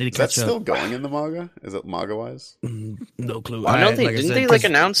too. Is that still going in the manga? Is it manga wise? No clue. I know didn't they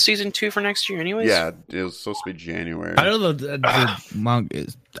announce season 2 for next year anyways? Yeah, it was supposed to be January. I don't know. The manga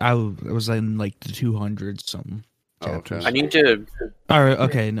is, I was in the 200 something. Oh, okay. I need to. All right.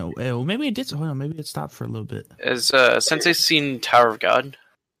 Okay. No. Well, maybe it did. Hold on. Maybe it stopped for a little bit. Has Sensei seen Tower of God?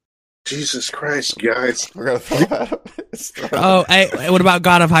 Jesus Christ, guys! We're gonna throw that up. Oh, hey, what about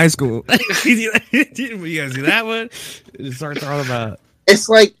God of High School? You guys see that one? Start throwing about. It's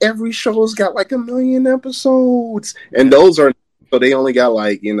every show's got 1 million episodes, and those are so they only got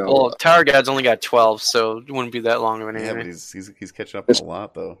Well, Tower of God's only got 12, so it wouldn't be that long of an anime. Yeah, but he's catching up a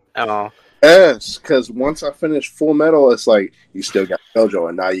lot though. Oh. Yes, because once I finish Full Metal, it's you still got JoJo,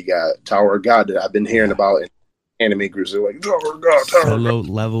 and now you got Tower of God that I've been hearing about. Anime groups are Tower of God, Tower Solo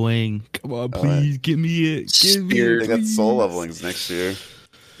leveling. Come on, please give me it. Give me it. They got soul levelings next year.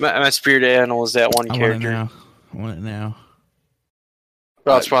 My spirit animal is that one character. I want it now.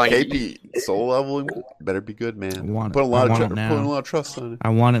 Well, it's probably KP soul leveling better be good, man. Put a lot of trust on it. I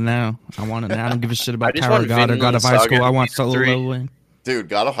want it now. I don't give a shit about Tower of God or God of High School. I want solo leveling. Dude,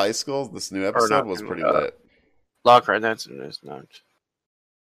 God of High School, this new episode was pretty lit. Lockhart, that's not.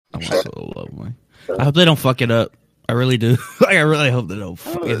 I want solo leveling. I hope they don't fuck it up. I really do. I really hope they don't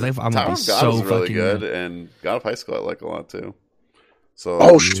fuck it up. I'm gonna be so fucking really good, and God of High School I like a lot too.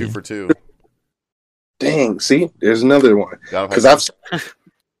 So 2 for 2. Dang, see, there's another one because I've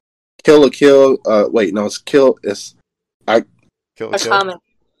Kill la Kill. Wait, no, it's Kill. It's I Kill la Kill.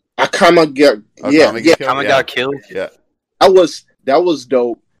 Akame got killed. Yeah, that was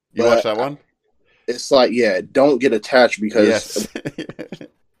dope. You watched that one? it's like, don't get attached because yes.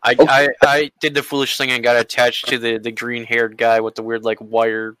 I did the foolish thing and got attached to the green haired guy with the weird like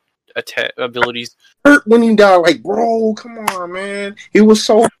wire abilities. Hurt when he died, like, bro, come on, man. He was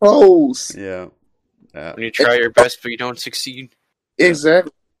so close. Yeah. When you try your best but you don't succeed.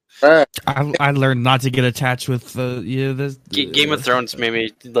 Exactly. Right. I learned not to get attached with Game of Thrones made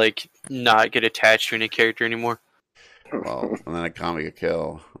me like not get attached to any character anymore. Well, and then a Comic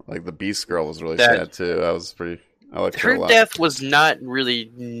Kill. Like the Beast Girl was really sad too. I liked her a lot. Her death was not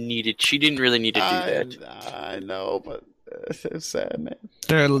really needed. She didn't really need to do that. I know, but it's sad, man.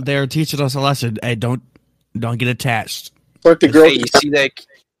 They're teaching us a lesson. Hey, don't get attached. But the girl, you see that?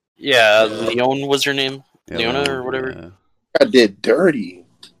 Yeah, Leon was her name, Leona or whatever. Yeah. I did dirty.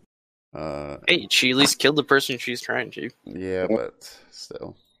 Hey, she at least killed the person she's trying to. Yeah, but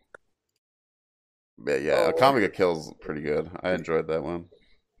still. But yeah, Comic Kill's pretty good. I enjoyed that one.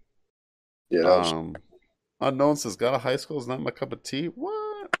 Yeah. Unknown says, "Got a high school is not my cup of tea."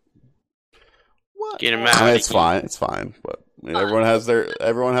 What? Get him out. I mean, it's fine. It's fine. But I mean, everyone has their.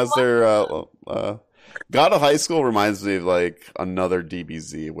 God of High School reminds me of like another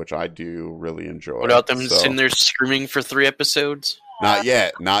DBZ, which I do really enjoy. What about them sitting there screaming for 3 episodes? Not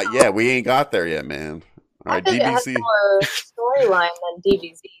yet. We ain't got there yet, man. All right, DBZ. It has more storyline than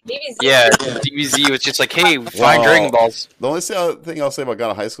DBZ. DBZ was just like, hey, find Dragon Balls. The only thing I'll say about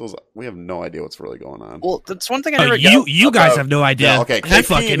God of High School is we have no idea what's really going on. Well, that's one thing I never get. You guys have no idea. Yeah, okay, I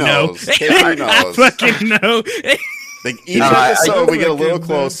fucking know. I fucking know. Like each episode, we get a little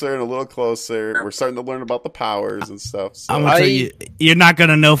closer and a little closer. We're starting to learn about the powers and stuff. So. I'm gonna tell you, you're not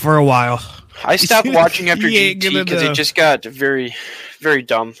gonna know for a while. I stopped watching after GT because it just got very, very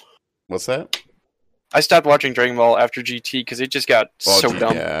dumb. What's that? I stopped watching Dragon Ball after GT because it just got so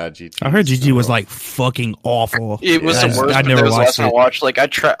dumb. Yeah, GT. I heard GT was like fucking awful. It was the worst. I never watched it. I watched. Like I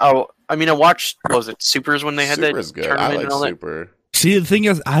watched. What was it Supers when they had that good. tournament I like and all Super. that? See, the thing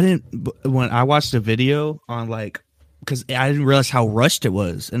is, when I watched the video on like, because I didn't realize how rushed it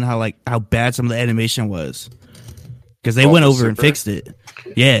was and how bad some of the animation was. Because they went over and fixed it.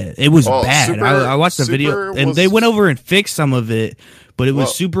 Yeah, it was bad. I watched the video and they went over and fixed some of it, but it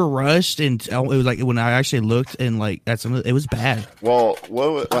was super rushed and it was like when I actually looked and like at some of it was bad. Well,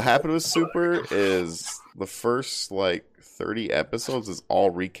 what happened with Super is the first like 30 episodes is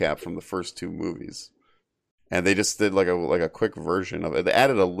all recap from the first 2 movies. And they just did like a quick version of it. They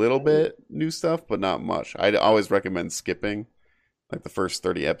added a little bit new stuff, but not much. I'd always recommend skipping like the first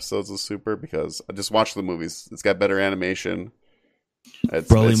 30 episodes of Super because I just watch the movies. It's got better animation.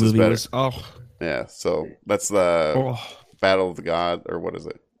 Broly movie was yeah. So that's the Battle of the God or what is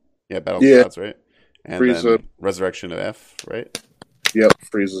it? Yeah, Battle of the Gods, right? And Frieza. then Resurrection of F, right? Yep,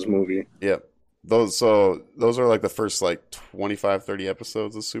 Frieza's movie. Yep. Those are like the first like 25, 30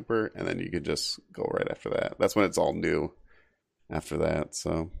 episodes of Super, and then you could just go right after that. That's when it's all new after that.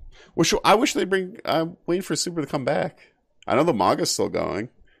 So I wish they bring. I'm waiting for Super to come back. I know the manga's still going,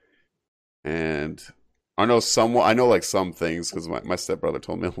 and I know like some things because my stepbrother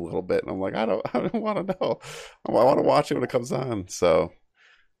told me a little bit, and I'm like, I don't want to know. I want to watch it when it comes on. So.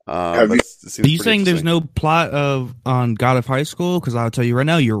 Are you saying there's no plot on God of High School? Because I'll tell you right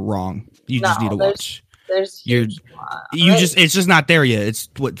now, you're wrong. You just need to watch. It's just not there yet. It's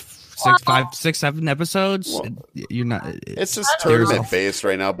what 6, 7 episodes. Well, you're not. It's just tournament based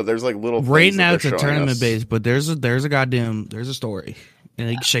right now, but there's like little. Right now, it's a tournament based, but there's a story,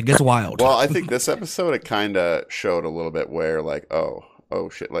 and shit gets wild. Well, I think this episode it kind of showed a little bit where like oh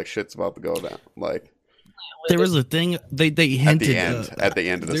shit, like shit's about to go down, like. There was a thing they hinted at the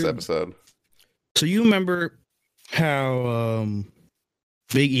end of this episode. So you remember how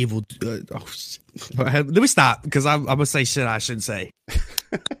Big Evil? Let me stop because I'm gonna say shit I shouldn't say.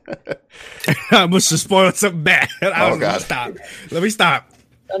 I must have spoiled something bad. God! Stop. Let me stop.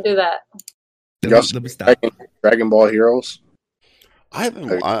 Don't do that. Let me stop. Dragon Ball Heroes. I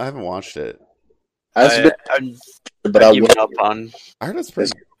haven't watched it. But I give it up on. I heard it's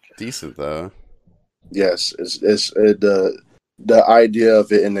pretty decent though. Yes, it's the idea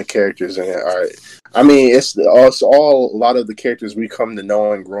of it and the characters in it. All right, I mean it's all a lot of the characters we come to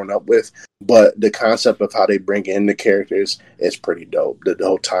know and grown up with, but the concept of how they bring in the characters is pretty dope. The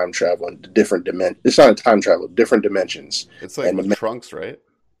whole time travel and the different It's not a time travel, different dimensions. It's like with Trunks, right?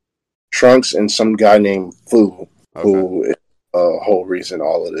 Trunks and some guy named Fu, who is the whole reason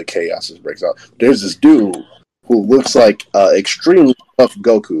all of the chaos breaks out. There's this dude who looks like extremely tough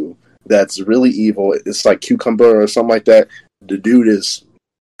Goku. That's really evil. It's like Cucumber or something like that. The dude is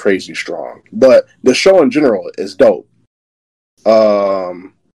crazy strong. But the show in general is dope.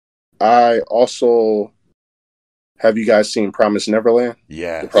 I also Have you guys seen Promise Neverland?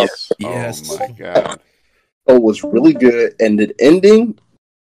 Yes. Yes. Oh my god. It was really good, and the ending,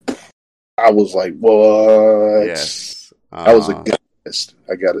 I was like, "What?" Yes. That was a good twist,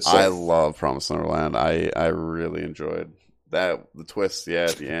 I gotta say. I love Promise Neverland. I really enjoyed that, the twist,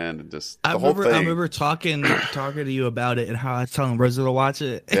 at the end, and just the whole thing. I remember talking to you about it and how I was telling Rizzo to watch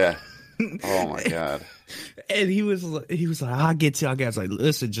it. Yeah. Oh my god. And he was like, I'll get to. I was like,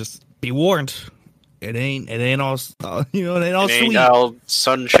 listen, just be warned. It ain't all, it ain't all sweet. All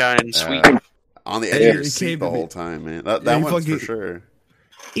sunshine and sweet. On the edge of your seat the whole time, man. That one's for sure.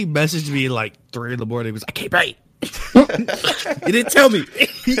 He messaged me like 3 a.m. He was like, I can't write. He didn't tell me.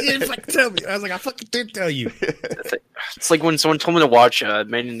 He didn't fucking tell me. I was like, I fucking did tell you. It's like when someone told me to watch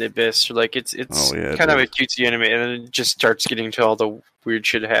Made in the Abyss. Or like it's kind of a cutesy anime, and then it just starts getting to all the weird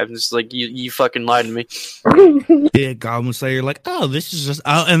shit that happens. It's like you fucking lied to me. Yeah, Goblin Slayer, like, oh, this is just,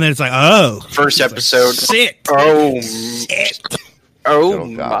 and then it's like, oh, first episode, shit. Oh shit. Oh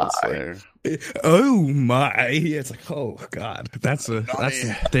my. Oh my! Yeah, it's like, oh god, that's the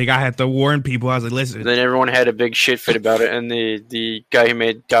thing. I had to warn people. I was like, listen. Then everyone had a big shit fit about it, and the guy who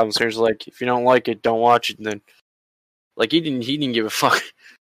made Goblin Slayer was like, if you don't like it, don't watch it. And then, like, he didn't give a fuck.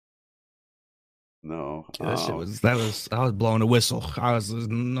 No, that shit was I was blowing a whistle. I was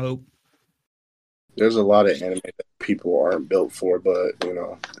nope. There's a lot of anime that people aren't built for, but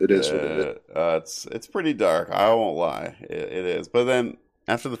it is what it is. It's pretty dark. I won't lie, it is. But then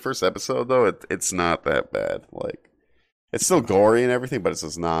after the first episode, though, it's not that bad. Like, it's still gory and everything, but it's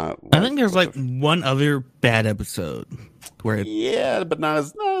just not. Like, I think there's like one other bad episode where but not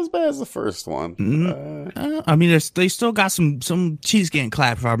as bad as the first one. I mean, they still got some cheese getting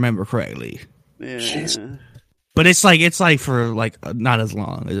clapped if I remember correctly. Yeah, but it's like for like not as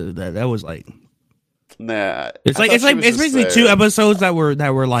long. That was like. Nah, it's basically 2 episodes that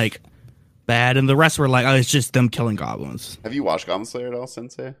were like bad, and the rest were like, oh, it's just them killing goblins. Have you watched Goblin Slayer at all,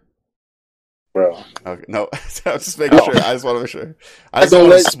 Sensei? Bro, okay, no, I'm just making sure. I just want to make sure. I just don't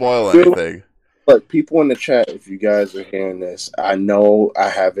want to spoil anything. But people in the chat, if you guys are hearing this, I know I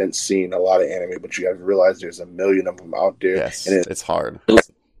haven't seen a lot of anime, but you guys realize there's a million of them out there. Yes, and it's hard to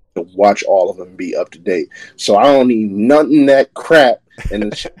watch all of them and be up to date. So I don't need nothing that crap in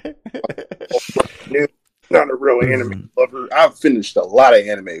the chat. Not a real anime lover. I've finished a lot of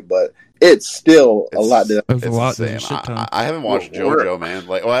anime, but it's still a lot. It's the same. I haven't watched JoJo, man.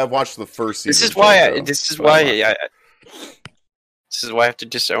 Like, I've watched the first season. This is why. This is why I have to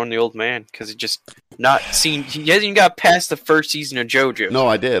disown the old man, because he just not seen. He hasn't even got past the first season of JoJo. No,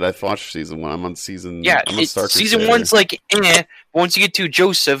 I did. I watched season 1. I'm on season. Yeah, season 1's like, once you get to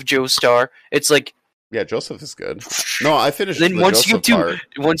Joestar, it's like. Yeah, Joseph is good. No, I finished. Then once you get to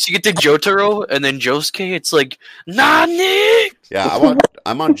Jotaro and then Josuke, it's like Nani. Yeah,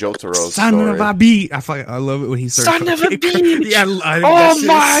 I'm on Jotaro's Son story. of a beat. I love it when he starts. Son of a beat. Yeah, oh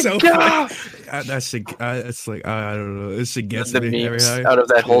my god. That shit. It's like I don't know. It shit gets the me memes out of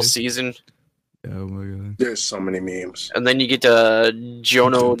that whole season. Oh my god. There's so many memes. And then you get to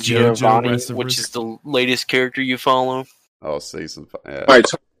Jono Giovanni, which is the latest character you follow. Oh, season 5. Yeah.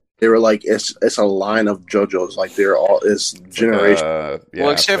 They were like, it's a line of JoJo's, like they're all it's generation. Well,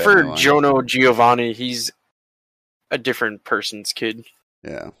 except for Jono Giovanni, he's a different person's kid.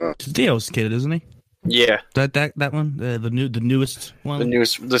 Yeah, it's Dio's kid, isn't he? Yeah, that one, the newest one,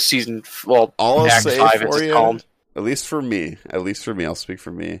 the season. Well, all I'll Act say 5, for you, called. at least for me, I'll speak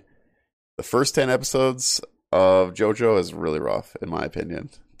for me. The first 10 episodes of JoJo is really rough, in my opinion,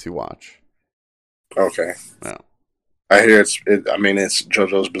 to watch. Okay. Yeah. I hear it's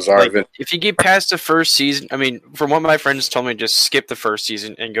JoJo's Bizarre Adventure. If you get past the first season, I mean, from what my friends told me, just skip the first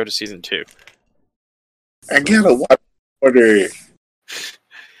season and go to season 2. I gotta watch order.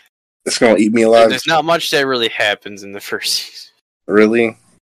 It's gonna eat me alive. There's not much that really happens in the first season. Really?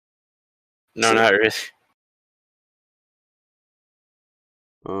 No, not really.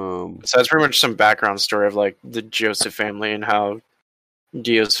 So it's pretty much some background story of like the Joseph family and how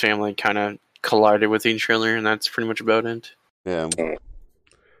Dio's family kind of collided with each other, and that's pretty much about it. Yeah.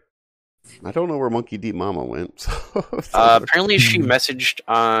 I don't know where Monkey D. Mama went. So apparently she messaged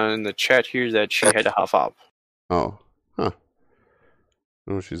on the chat here that she had to hop up. Oh. Huh. I don't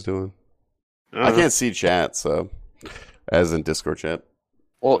know what she's doing. I can't see chat, so as in Discord chat.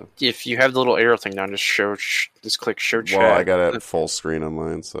 Well, if you have the little arrow thing down, just click show chat. Well, I got it full screen on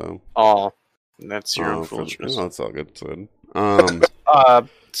mine, so. Oh, that's your own foolishness. No, it's all good. It's good.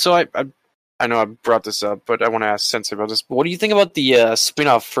 So I know I brought this up, but I want to ask Sensei about this. But what do you think about the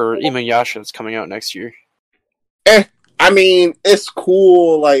spin-off for Inuyasha that's coming out next year? I mean, it's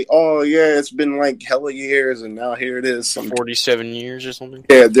cool. Like, oh yeah, it's been like hella years, and now here it is. 47 years or something?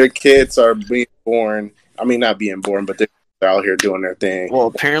 Yeah, their kids are being born. I mean, not being born, but they're out here doing their thing. Well,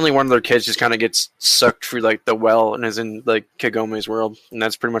 apparently one of their kids just kind of gets sucked through like the well and is in like Kagome's world, and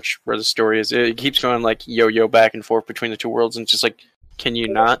that's pretty much where the story is. It keeps going like yo-yo back and forth between the two worlds, and it's just like, can you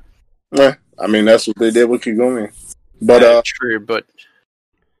not? Yeah, I mean that's what they did with Kagome. But true, but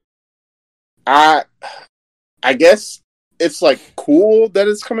I guess it's like cool that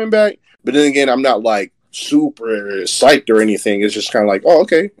it's coming back, but then again, I'm not like super psyched or anything. It's just kind of like, oh,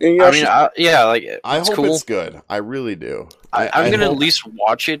 okay. And, I mean, yeah, like I hope cool. it's good. I really do. I'm gonna at least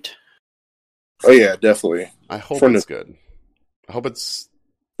watch it. Oh yeah, definitely. I hope it's good. I hope it's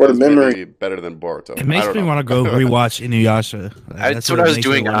for the memory better than Boruto. It makes me want to go rewatch Inuyasha. That's what I was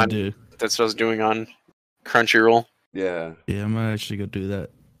doing on. That's what I was doing on Crunchyroll. Yeah, I'm gonna actually go do that.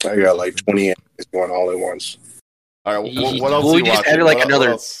 I got like 20 animes going all at once. All right, what else are you watching? Added, like,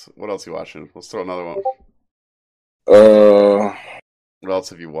 what else are you watching? Let's throw another one. What else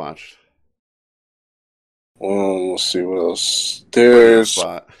have you watched? Let's see what else. There's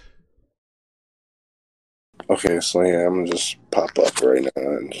okay, so yeah, I'm gonna just pop up right now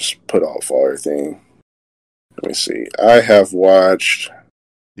and just put off everything. Let me see. I have watched.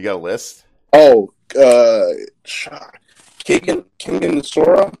 You got a list? Oh, King and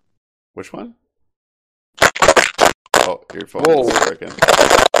Sora. Which one? Oh, your phone is working.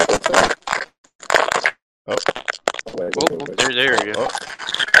 Oh. There you go. Oh.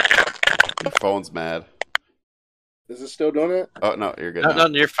 Your phone's mad. Is it still doing it? Oh, no, you're good. No,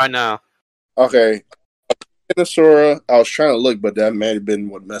 you're fine now. Okay. King and Sora, I was trying to look, but that may have been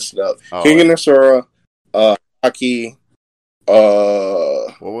what messed it up. Oh, King and Sora, Baki,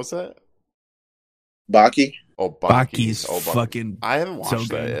 what was that? Baki. Oh, Baki's fucking. I haven't watched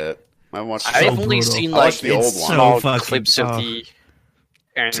that yet. I've only seen like the old small clips of the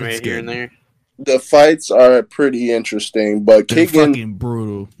anime here and there. The fights are pretty interesting, but Kigen fucking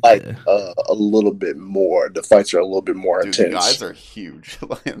brutal. Like a little bit more. The fights are a little bit more intense. The guys are huge.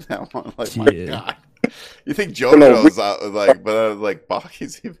 Like in that one, like my god. You think JoJo's out like, but like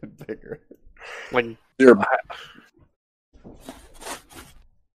Baki's even bigger. When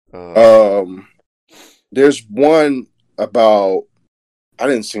there's one about. I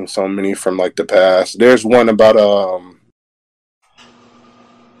didn't see so many from like the past. There's one about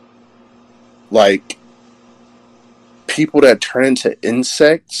like people that turn into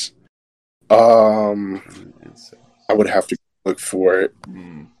insects. I would have to look for it.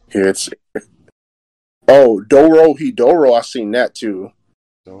 Here it's Doro Hidoro. I seen that too.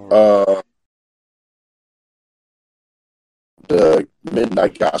 The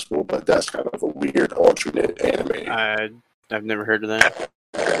Midnight Gospel, but that's kind of a weird alternate anime. I've never heard of that.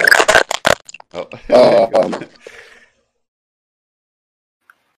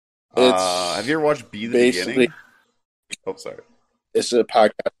 Have you ever watched Be the Beginning? Oh, sorry. It's a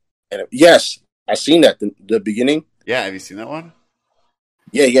podcast. Yes, I've seen that. The beginning. Yeah, have you seen that one?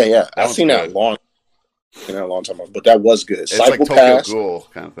 Yeah. I've seen that a long time ago, but that was good. It's like Tokyo Ghoul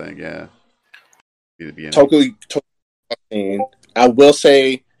kind of thing, yeah. Be the Beginning. Tokyo. I will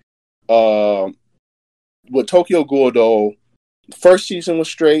say, with Tokyo Ghoul though, the first season was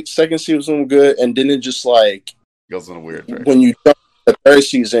straight, second season was good, and then it just like goes in a weird direction. When you jump to the third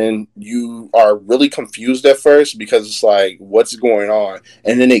season, you are really confused at first because it's like, what's going on?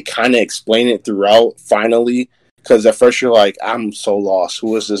 And then they kind of explain it throughout, finally, because at first you're like, I'm so lost.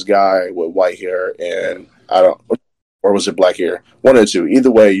 Who is this guy with white hair? And or was it black hair? One or two.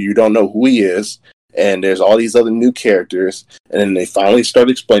 Either way, you don't know who he is. And there's all these other new characters, and then they finally start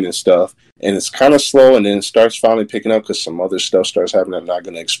explaining stuff, and it's kind of slow, and then it starts finally picking up because some other stuff starts happening I'm not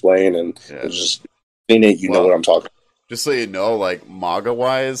going to explain, and it's just in it, know what I'm talking about. Just so you know, like,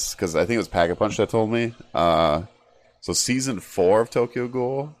 manga-wise, because I think it was Pack-a-Punch that told me, so season 4 of Tokyo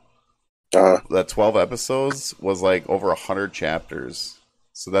Ghoul, that 12 episodes was like over 100 chapters,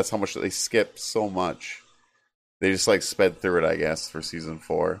 so that's how much they skipped so much. They just like sped through it, I guess, for season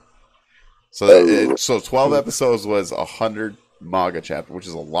 4. So 12 episodes was 100 manga chapters, which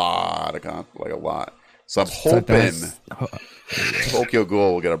is a lot of a lot. So I'm hoping Tokyo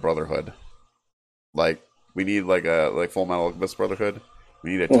Ghoul will get a Brotherhood. Like we need like Full Metal Alchemist Brotherhood.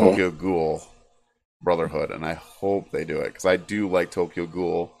 We need a Tokyo Ghoul Brotherhood, and I hope they do it because I do like Tokyo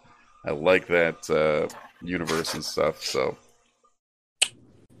Ghoul. I like that universe and stuff. So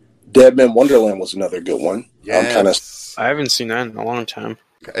Deadman Wonderland was another good one. Yeah, I haven't seen that in a long time.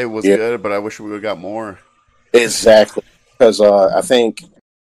 It was good, but I wish we would have got more. Exactly. Because I think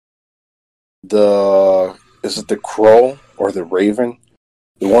is it the Crow or the Raven?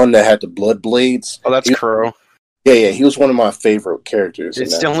 The one that had the blood blades? Oh, that's Crow. Yeah, he was one of my favorite characters.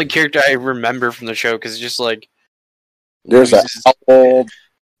 It's the only character I remember from the show, because it's just like... There's an owl,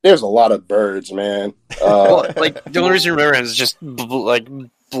 There's a lot of birds, man. Well, like the only reason I remember is just like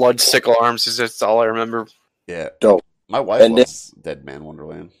blood sickle arms. Is that's all I remember. Yeah, dope. My wife loves Dead Man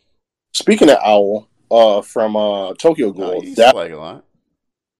Wonderland. Speaking of Owl, from Tokyo Ghoul, that like a lot.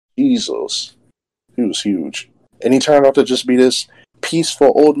 Jesus, he was huge, and he turned out to just be this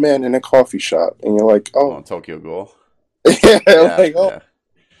peaceful old man in a coffee shop, and you're like, oh, Tokyo Ghoul. yeah, like oh. Yeah.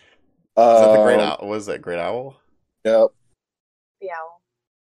 Is that the Great Owl? Was that Great Owl? Yep. The Owl.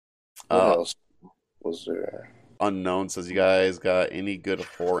 What else was there? Unknown says, you guys got any good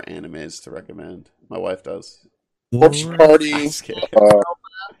horror animes to recommend? My wife does. Corpse Party.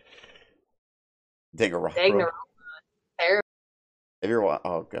 Danganronpa. Have you ever watched?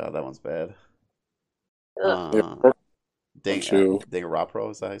 Oh god, that one's bad. Danganronpa,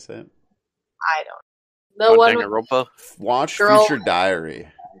 is that how you say it? I don't. The one Danganronpa. Watch Future Diary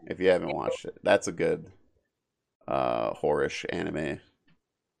if you haven't watched it. That's a good horror-ish anime.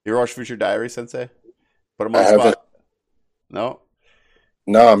 You ever watch Future Diary, Sensei? Put him on the spot. No.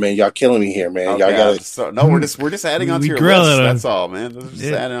 No, man, y'all killing me here, man. Okay, Y'all gotta... we're just adding onto your list. That's all, man. We're just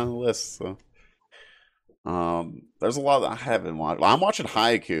adding on the list. So, there's a lot that I haven't watched. Well, I'm watching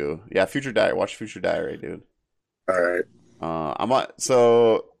Haikyuu. Yeah, Future Diary. Watch Future Diary, dude. All right. I'm on.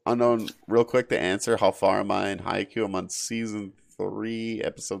 So Unknown. Real quick to answer, how far am I in Haikyuu? I'm on season 3,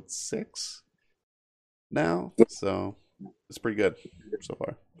 episode 6 now. So it's pretty good so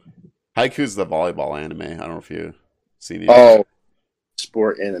far. Haikyuu's the volleyball anime. I don't know if you've seen it. Oh,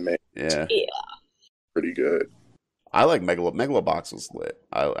 sport anime. Yeah. Pretty good. I like Megalobox was lit.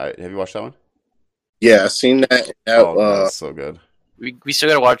 I have you watched that one? Yeah, I've seen that. That's so good. We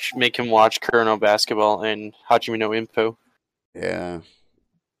still gotta make him watch Kurono Basketball and Hajime no Ippo. Yeah.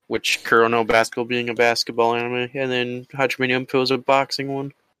 Which Kurono Basketball being a basketball anime, and then Hajime no Ippo is a boxing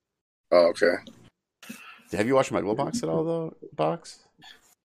one. Oh, okay. Have you watched Megalobox at all, though? Box?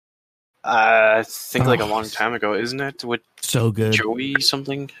 I think like a long time ago, isn't it? With so good, Joey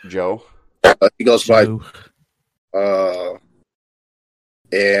something. Joe. He goes by.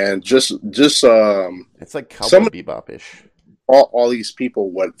 And just it's like Cowboy Bebop-ish. All these people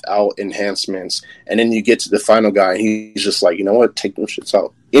without enhancements, and then you get to the final guy, and he's just like, you know what, take them shits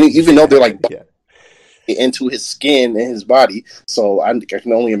out. Even though they're like into his skin and his body, so I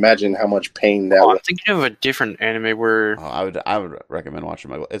can only imagine how much pain that. I'm thinking of a different anime where I would recommend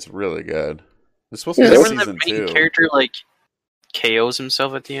watching Michael. It's really good. It's supposed to be season 2. The main character like KOs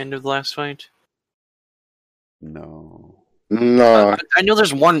himself at the end of the last fight. No. I know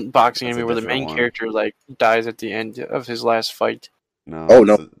there's one boxing anime where the main character like dies at the end of his last fight. No.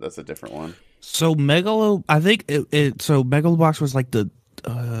 No, that's a different one. So Megalobox was like the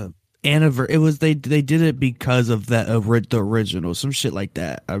anniversary. It was they did it because of that the original, some shit like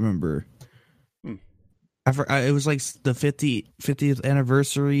that. I remember. It was like the 50th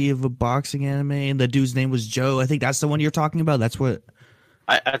anniversary of a boxing anime, and the dude's name was Joe. I think that's the one you're talking about. That's what.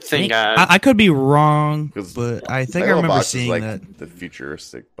 I think I could be wrong, but I think I remember seeing like that. The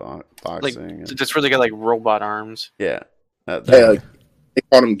futuristic boxing. Like, that's where they got like robot arms. Yeah. They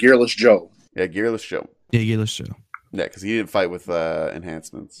called him Gearless Joe. Yeah, Gearless Joe. Yeah, Gearless Joe. Yeah, because he didn't fight with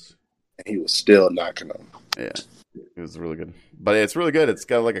enhancements. And he was still knocking them. Yeah, it was really good. But it's really good. It's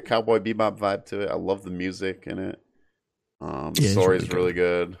got like a Cowboy Bebop vibe to it. I love the music in it. The story is really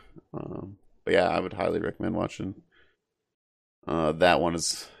good. But yeah, I would highly recommend watching. That one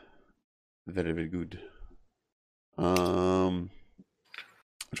is very, very good. I'm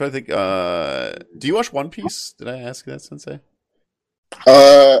trying to think. Do you watch One Piece? Did I ask you that, Sensei?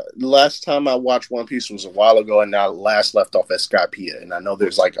 Last time I watched One Piece was a while ago, and now last left off at Skypiea, and I know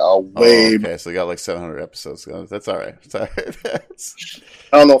there's like a way. Okay, so you got like 700 episodes. That's all right. I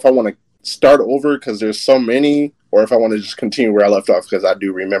don't know if I want to start over because there's so many, or if I want to just continue where I left off because I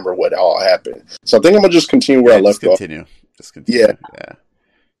do remember what all happened. So I think I'm gonna just continue where I left off. Just continue. Yeah.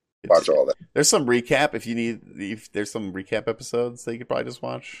 Watch all that. There's some recap if you need. There's some recap episodes that you could probably just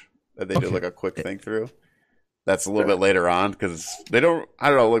watch. That they do like a quick thing through. That's a little bit later on because they don't. I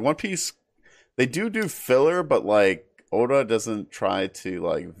don't know. Like One Piece, they do filler, but like Oda doesn't try to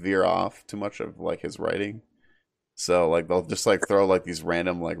like veer off too much of like his writing. So like they'll just like throw like these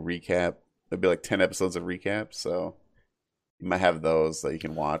random like recap. There'll be like 10 episodes of recap. So you might have those that you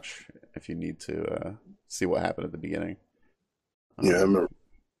can watch if you need to see what happened at the beginning. Yeah, I remember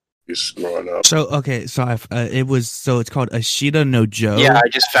just growing up. So it's called Ashita no Joe. Yeah, I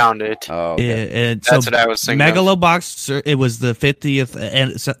just found it. Oh, okay. Yeah, and that's what I was thinking. Megalobox, it was the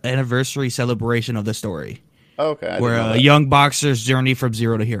 50th anniversary celebration of the story. Okay, where a young boxer's journey from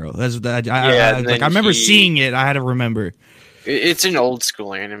zero to hero. I remember seeing it. I had to remember. It's an old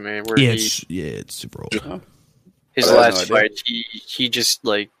school anime. Where it's super old. His last fight, he just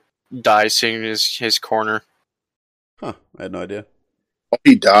like dies sitting in his corner. Huh? I had no idea. Oh,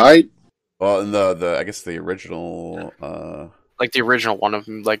 he died. Well, in the I guess the original, like the original one of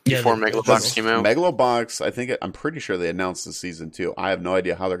them, like before Megalobox came out. Megalobox, I'm pretty sure they announced the season 2. I have no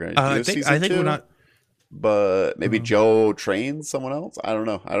idea how they're going to do season 2. I think we're not. But maybe Joe trains someone else. I don't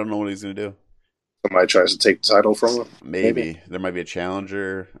know. I don't know what he's going to do. Somebody tries to take the title from him. Maybe there might be a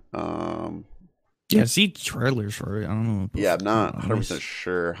challenger. Yeah, see trailers for it. I don't know. Yeah, I'm not 100%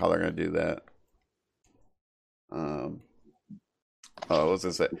 sure how they're going to do that. What was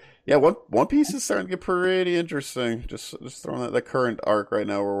I say? Yeah, One Piece is starting to get pretty interesting. Just throwing that the current arc right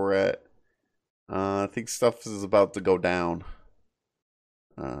now where we're at. I think stuff is about to go down.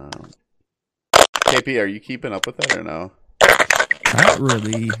 KP, are you keeping up with that or no? Not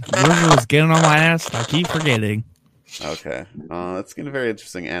really. River was getting on my ass. I keep forgetting. Okay, it's getting very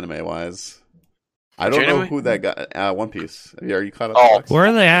interesting anime wise. I don't know who that guy. One Piece. Are you caught up? Oh, where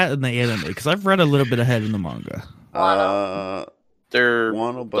are they at in the anime? Because I've read a little bit ahead in the manga. They're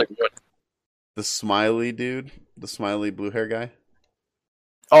like what? The smiley dude, the smiley blue hair guy.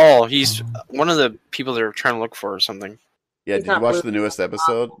 Oh, he's one of the people they're trying to look for or something. Yeah, did you watch the newest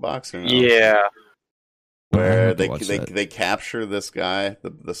episode, Box? Or no? Yeah, where they capture this guy,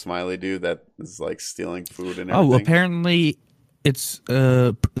 the smiley dude that is like stealing food and everything. Oh, apparently it's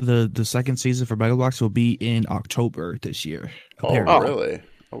the second season for Megalobox will be in October this year. Apparently. Oh, really?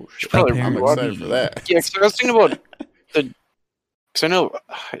 Oh, shit. I'm excited for that. Yeah, because I was thinking about because I know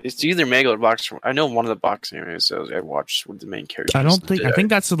it's either Megalobox. I know one of the box animes I watched with the main characters. I think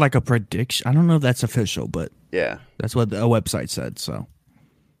that's like a prediction. I don't know if that's official, but yeah, that's what the website said. So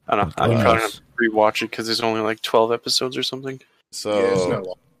I don't know. I'm probably gonna rewatch it because there's only like 12 episodes or something.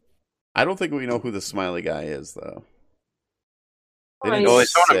 So I don't think we know who the smiley guy is, though.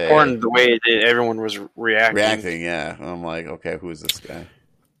 It's so important the way everyone was reacting. Yeah. I'm like, okay, who is this guy?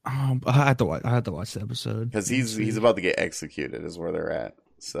 I had to watch the episode because he's about to get executed. Is where they're at.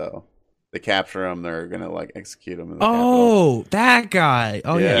 So they capture him. They're gonna like execute him. In the capital. That guy.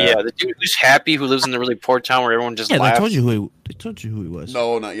 Oh yeah. The dude who's happy who lives in the really poor town where everyone just laughs. They told you who he was.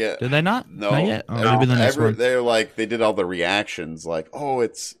 No, not yet. Did they not? No, not yet. Oh, maybe the next one. They're like they did all the reactions, like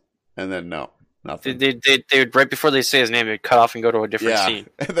it's, and then no. Nothing. They right before they say his name, they cut off and go to a different scene.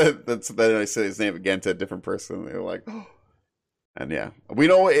 then they say his name again to a different person. They're like, oh. And we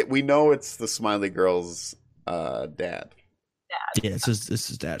know it's the smiley girl's dad. Yeah, it's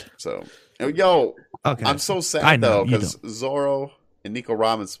his dad. So, okay. I'm so sad though because Zoro and Nico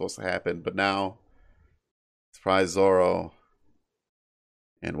Robin's supposed to happen, but now surprise Zoro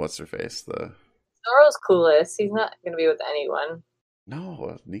and what's her face Zoro's coolest. He's not gonna be with anyone.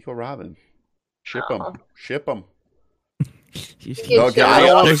 No, Nico Robin. Ship him. Okay, I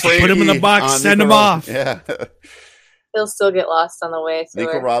don't want to put him in the box. Send him off. Yeah. He'll still get lost on the way.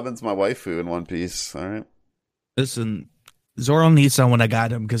 Nico Robin's my waifu in One Piece. All right. Listen, Zoro needs someone that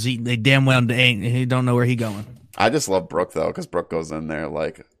got him because they damn well ain't. He don't know where he going. I just love Brooke though because Brooke goes in there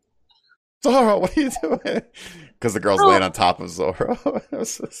like, Zoro, what are you doing? Because the girl's laying on top of Zoro.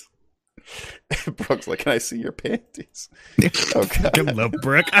 Brooke's like, can I see your panties? Okay. I love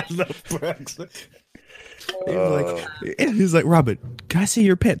Brooke. He's like, Robin, can I see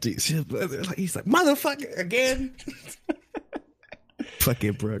your panties? He's like, motherfucker, again.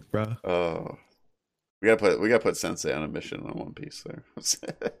 Fucking Brooke, bro. Oh, we gotta put Sensei on a mission on One Piece there. It's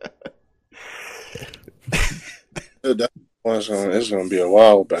gonna be a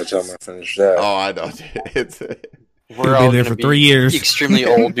while by the time I finish that. Oh, I know. We're all there for 3 years. Extremely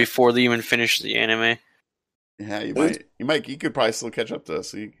old before they even finish the anime. Yeah, you could probably still catch up to us.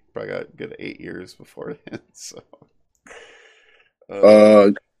 So you probably got a good 8 years before it ends.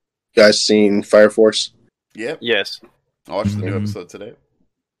 So, guys seen Fire Force? Yep. Yes. I watched the new episode today.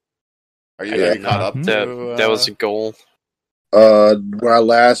 Are you caught up to? That was a goal. Where I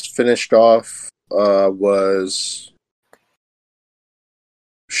last finished off was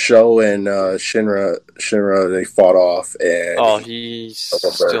Sho and Shinra. They fought off, and he's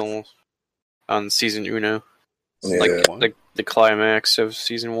still on season uno. Yeah. Like the climax of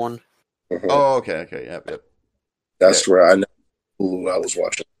season 1. Mm-hmm. Oh, okay, yep. That's where I was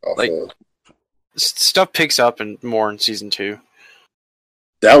watching. Stuff picks up and more in season 2.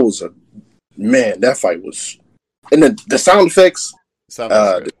 That was that fight was, and the sound effects,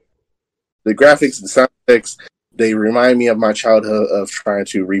 the graphics, the sound effects, they remind me of my childhood of trying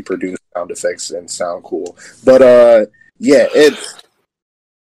to reproduce sound effects and sound cool. But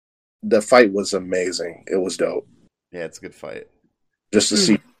the fight was amazing. It was dope. Yeah, it's a good fight. Just to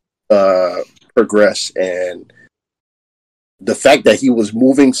see progress, and the fact that he was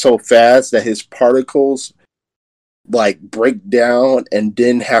moving so fast that his particles like break down and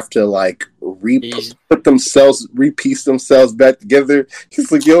then have to like repiece themselves back together.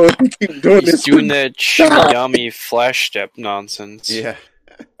 He's like, yo, we keep doing this. He's doing that Shinigami flash step nonsense. Yeah.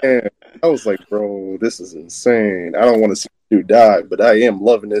 And I was like, bro, this is insane. I don't want to see you die, but I am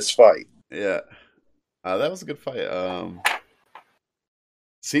loving this fight. Yeah. That was a good fight.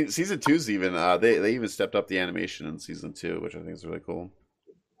 Season 2's even they even stepped up the animation in season 2, which I think is really cool.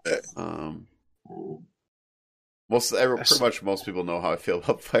 Pretty much most people know how I feel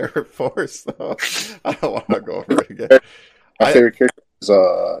about Fire Force, so I don't want to go over it again. My favorite character is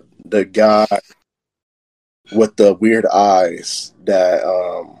the guy with the weird eyes that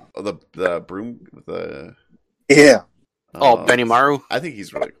the broom yeah. Benimaru. I think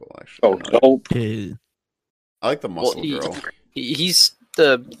he's really cool, actually. Oh, dope. Yeah. I like the muscle girl. He's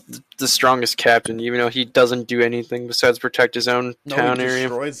the strongest captain, even though he doesn't do anything besides protect his own town he area.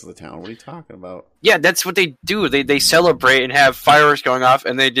 Destroys the town. What are you talking about? Yeah, that's what they do. They celebrate and have fireworks going off,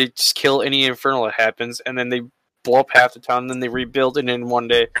 and they just kill any infernal that happens, and then they blow up half the town, and then they rebuild it in one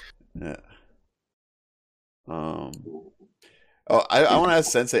day. Yeah. I want to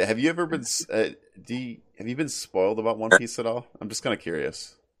ask Sensei, have you ever been have you been spoiled about One Piece at all? I'm just kind of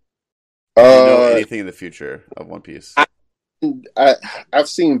curious. Do you know anything in the future of One Piece? I've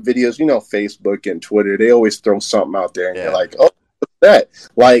seen videos, Facebook and Twitter. They always throw something out there, and you're like, "Oh, what's that?"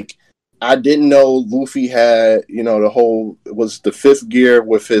 Like, I didn't know Luffy had, it was the 5th gear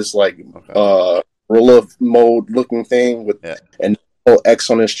with his gorilla mode looking thing and the whole X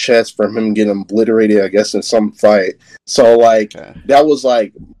on his chest from him getting obliterated, I guess, in some fight. So that was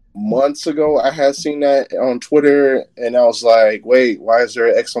months ago. I had seen that on Twitter, and I was like, "Wait, why is there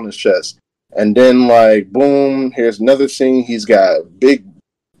an X on his chest?" And then, boom, here's another scene. He's got big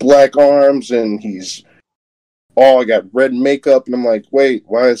black arms, and he's all got red makeup. And I'm like, wait,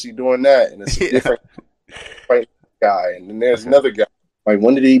 why is he doing that? And it's a different guy. And then there's another guy. Like,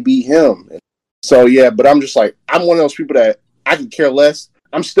 when did he beat him? And so, yeah, but I'm just like, I'm one of those people that I can care less.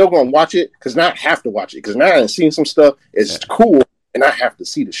 I'm still going to watch it, because now I have to watch it. Because now I've seen some stuff. It's cool, and I have to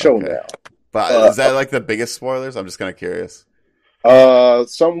see the show now. But is that, the biggest spoilers? I'm just kind of curious.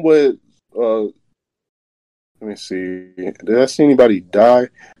 Some would... let me see. Did I see anybody die?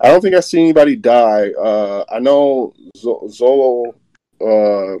 I don't think I see anybody die. I know Zolo.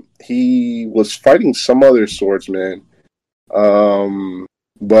 He was fighting some other swordsman.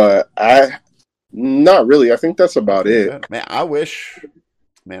 But not really. I think that's about it. Man, I wish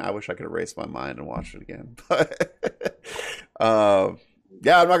I could erase my mind and watch it again. But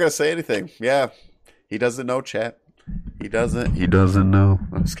yeah, I'm not gonna say anything. Yeah, he doesn't know, chat. He doesn't know.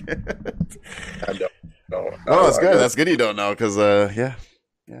 I'm just kidding. I don't know. Oh, that's good. That's good you don't know, because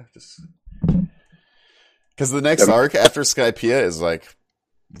just because the next arc after Skypiea is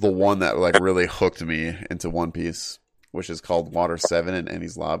the one that really hooked me into One Piece, which is called Water 7 and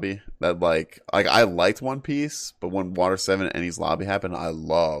Enies Lobby. That I liked One Piece, but when Water 7 and Enies Lobby happened, I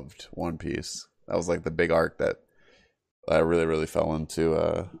loved One Piece. That was the big arc that I really, really fell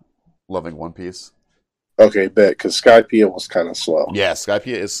into loving One Piece. Okay, bet, because Skypiea was kind of slow. Yeah,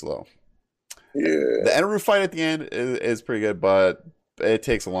 Skypiea is slow. Yeah. The Eneru fight at the end is pretty good, but it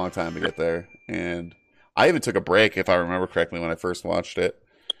takes a long time to get there. And I even took a break, if I remember correctly, when I first watched it.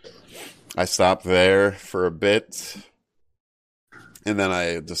 I stopped there for a bit, and then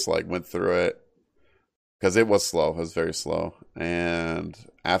I just went through it, because it was slow. It was very slow. And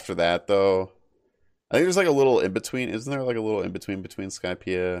after that, though, I think there's a little in between. Isn't there a little in between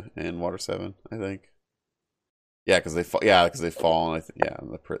Skypiea and Water 7? I think. Yeah, because they fall. Yeah, because they fall, and yeah.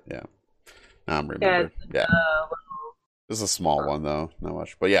 Now I'm remembering. Yeah, this is a small one though, not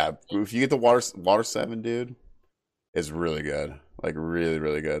much. But yeah, if you get the Water 7, dude, it's really good. Really,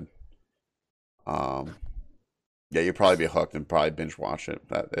 really good. Yeah, you'll probably be hooked and probably binge watch it.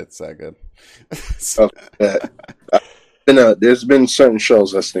 It's that good. There's been certain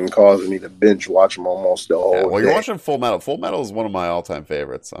shows that's been causing me to binge watch them almost the whole. Well, you're watching Full Metal. Full Metal is one of my all-time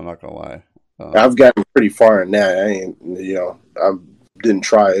favorites. I'm not gonna lie. I've gotten pretty far in that. I didn't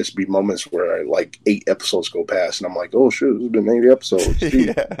try. It's be moments where 8 episodes go past, and I'm like, oh shoot, it's been 80 episodes.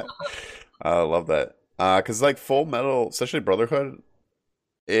 Yeah, I love that. Because Full Metal, especially Brotherhood,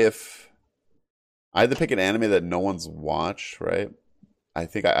 if I had to pick an anime that no one's watched, right? I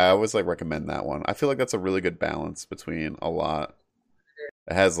think I always recommend that one. I feel that's a really good balance between a lot.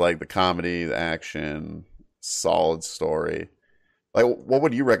 It has the comedy, the action, solid story. What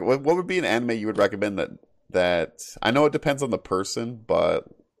would you recommend? What would be an anime you would recommend that I know it depends on the person, but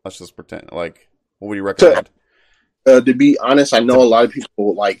let's just pretend what would you recommend? To be honest, I know a lot of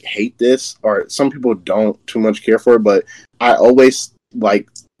people hate this, or some people don't too much care for it, but I always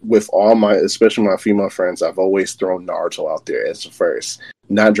with all my, especially my female friends, I've always thrown Naruto out there as the first.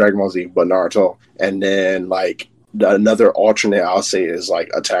 Not Dragon Ball Z, but Naruto. And then, like, another alternate I'll say is, like,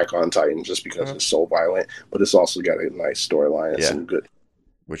 Attack on Titan, just because it's so violent. But it's also got a nice storyline and some good.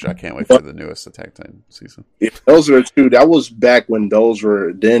 Which I can't wait for the newest Attack Titan season. Yeah, those are the two. That was back when those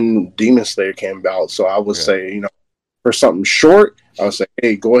were, then Demon Slayer came out. So I would say, you know, for something short, I would say,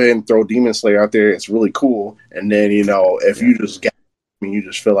 hey, go ahead and throw Demon Slayer out there. It's really cool. And then, you know, if you just get, I mean, you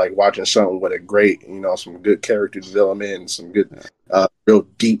just feel like watching something with a great, you know, some good character development and some good, real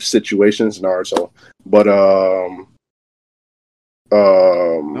deep situations, Naruto. But, no,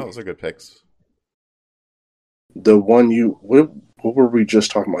 those are good picks. The one you, what were we just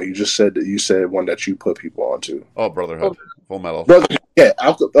talking about? You said one that you put people onto. Oh, Brotherhood, Full Metal. Yeah,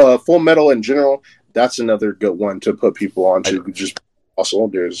 Full Metal in general. That's another good one to put people onto. Just also,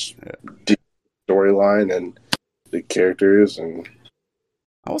 there's deep storyline and the characters and.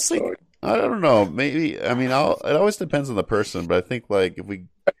 I was thinking, I don't know. Maybe, I mean, it always depends on the person, but I think, like,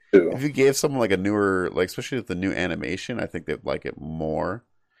 if you gave someone, like, a newer, like, especially with the new animation, I think they'd like it more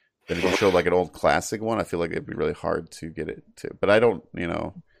than if you showed, like, an old classic one. I feel like it'd be really hard to get it to. But I don't, you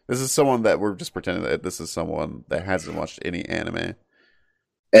know, this is someone that we're just pretending that this is someone that hasn't watched any anime.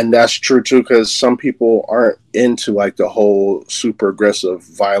 And that's true, too, because some people aren't into, like, the whole super aggressive,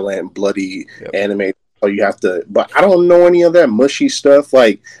 violent, bloody anime. So you have to, but I don't know any of that mushy stuff.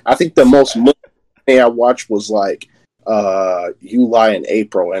 Like, I think the most mushy thing I watched was like You Lie in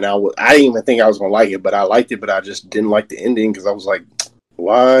April, and I didn't even think I was gonna like it, but I liked it, but I just didn't like the ending because I was like,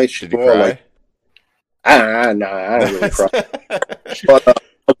 why should you cry? Like, I didn't really cry, but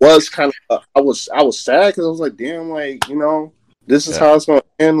I was kind of I was sad because I was like, damn, like, you know, this is how it's gonna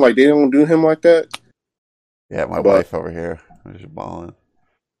end. Like, they don't do him like that. Yeah, my wife over here, she's balling.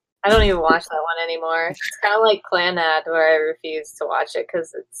 I don't even watch that one anymore. It's kind of like Clannad, where I refuse to watch it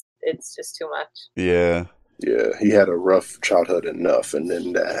because it's just too much. Yeah. Yeah, he had a rough childhood enough, and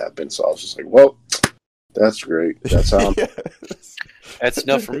then that happened. So I was just like, well, that's great. That's how That's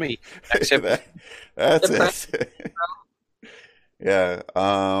enough for me. That's it. Yeah.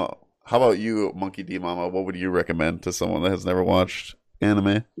 How about you, Monkey D. Mama? What would you recommend to someone that has never watched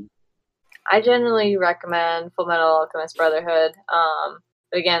anime? I generally recommend Full Metal Alchemist Brotherhood.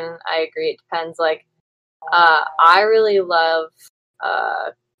 But again, I agree. It depends. Like, I really love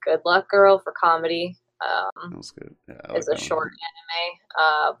Good Luck Girl for comedy. That's good. Yeah, it's a short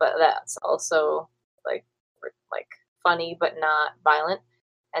anime, but that's also like funny but not violent.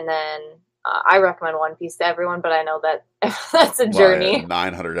 And then I recommend One Piece to everyone, but I know that that's a journey.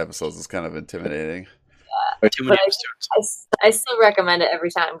 900 episodes is kind of intimidating. Yeah, too many episodes. I still recommend it every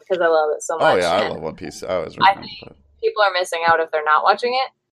time because I love it so much. Oh yeah, I love One Piece. I always recommend it. People are missing out if they're not watching it.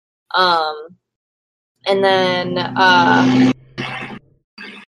 And then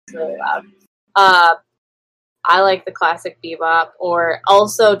it's really loud. I like the classic Bebop, or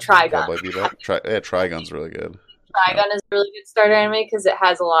also Trigun. Trigun's really good. Trigun is a really good starter anime because it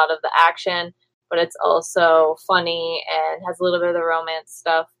has a lot of the action, but it's also funny and has a little bit of the romance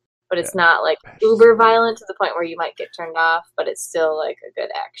stuff. But it's not like uber violent to the point where you might get turned off, but it's still like a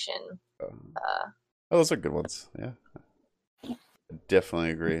good action. Those are good ones. Yeah.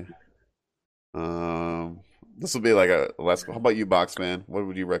 Definitely agree. This will be like a last. How about you, Boxman? What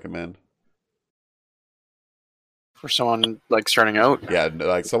would you recommend for someone like starting out? Yeah,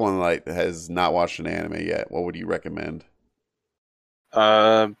 like someone like has not watched an anime yet. What would you recommend?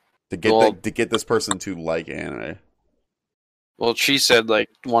 To get this person to like anime. Well, she said like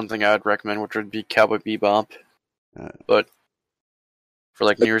one thing I would recommend, which would be Cowboy Bebop. But for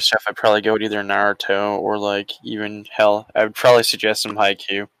like newer stuff, I'd probably go with either Naruto or like even hell, I would probably suggest some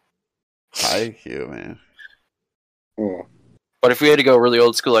Haikyuu. Haikyuu, man. But if we had to go really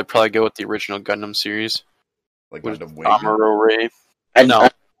old school, I'd probably go with the original Gundam series. Like Gundam Wing? Amuro Ray. No,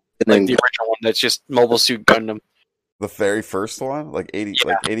 like the original one that's just Mobile Suit Gundam. The very first one? Like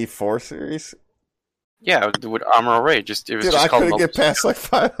 84 series? Yeah, with Amuro Ray. It was Dude, just I called couldn't get past like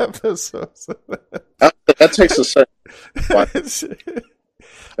 5 episodes. That takes a certain.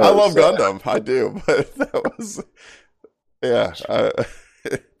 I love Gundam, I do, but that was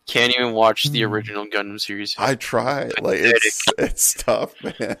can't even watch the original Gundam series. I try, like it's tough,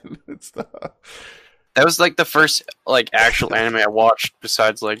 man. It's tough. That was like the first like actual anime I watched,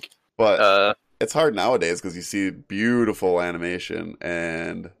 besides like. But it's hard nowadays because you see beautiful animation,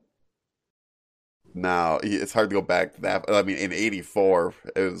 and now it's hard to go back to that. I mean, in '84,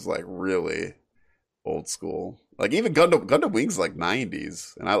 it was like really old school. Like even Gundam Wing's like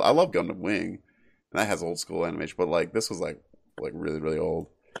 90s, and I love Gundam Wing, and that has old school animation. But like this was like really really old.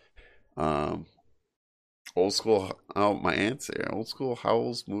 Old School. Oh, my aunt's here. Old School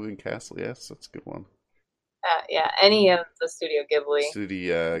Howl's Moving Castle. Yes, that's a good one. Yeah, any of the Studio Ghibli.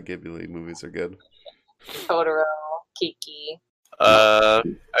 Studio Ghibli movies are good. Totoro, Kiki. I'd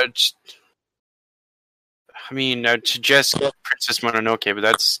suggest Princess Mononoke, but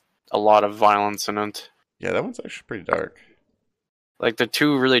that's a lot of violence in it. Yeah, that one's actually pretty dark. Like the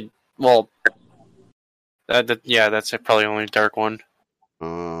two really that's probably the only dark one.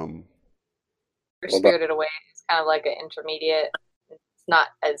 Spirited Away is kind of like an intermediate. It's not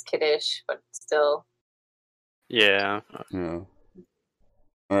as kiddish, but still. Yeah. All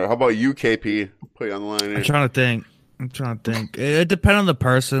right, how about you, KP? Put you on the line here. I'm trying to think. It depends on the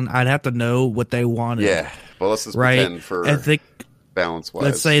person. I'd have to know what they wanted. Yeah. Well, let's just pretend for balance-wise.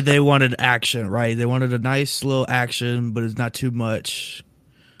 Let's say they wanted action, right? They wanted a nice little action, but it's not too much.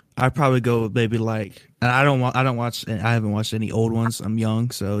 I'd probably go with maybe like. And I haven't watched any old ones. I'm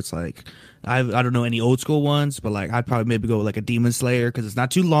young, so it's like I don't know any old school ones, but like I'd probably maybe go with like a Demon Slayer because it's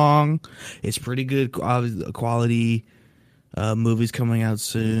not too long. It's pretty good quality. Movies coming out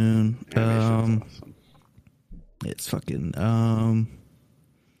soon. Awesome. It's fucking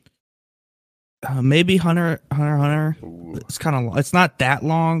maybe Hunter. Ooh. It's kind of it's not that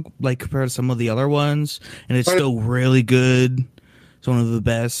long like compared to some of the other ones, and it's still really good. It's one of the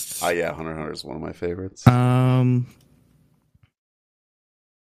best. Yeah, Hunter is one of my favorites. I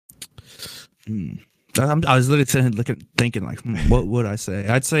was literally thinking like, what would I say?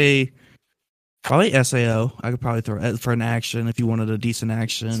 I'd say probably SAO. I could probably throw it for an action if you wanted a decent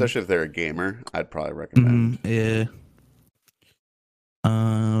action, especially if they're a gamer. I'd probably recommend. Yeah.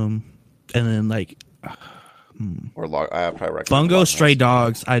 And then like, or I probably recommend Bungo Stray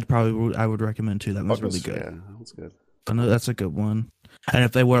Dogs. I would recommend too. That was really good. Yeah, that's good. I know that's a good one. And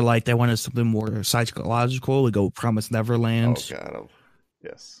if they were like they wanted something more psychological, we go Promise Neverland. Oh God,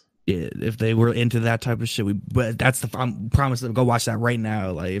 yes. Yeah, if they were into that type of shit, but that's I promise them go watch that right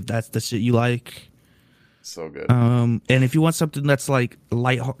now. Like if that's the shit you like, so good. And if you want something that's like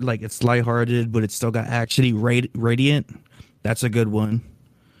it's lighthearted, but it's still got actually Radiant, that's a good one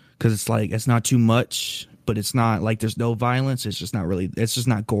because it's like it's not too much, but it's not like there's no violence. It's just not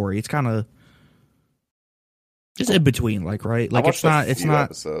gory. It's kind of just in between, like right, like it's not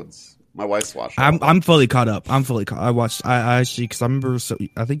episodes. My wife's watched. I'm fully caught up. I watched. I actually because I remember. So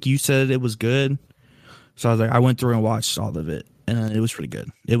I think you said it was good. So I was like, I went through and watched all of it, and it was pretty good.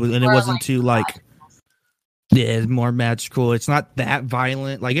 It wasn't too like. Yeah, it's more magical. It's not that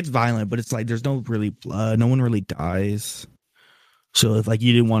violent. Like it's violent, but it's like there's no really blood. No one really dies. So if like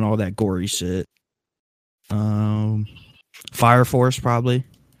you didn't want all that gory shit, Fire Force probably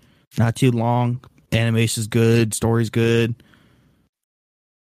not too long. Animation's good. Story's good.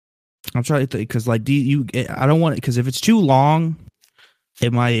 I'm trying to think because like I don't want it because if it's too long,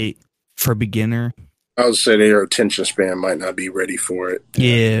 it might for a beginner. I would say their attention span might not be ready for it.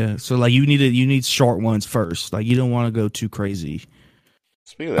 Yeah, so like you need short ones first. Like you don't want to go too crazy.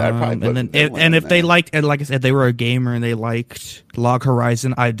 Speaking of that, I'd probably and then if they liked, and like I said, they were a gamer and they liked Log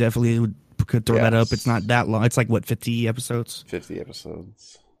Horizon, I definitely could throw that up. It's not that long. It's like what 50 episodes. 50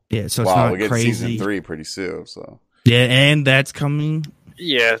 episodes. Yeah, so it's not we'll get crazy. Season 3 pretty soon. So yeah, and that's coming.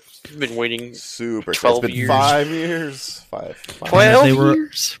 Yeah, been waiting super 12 it's been years. 5 years. 12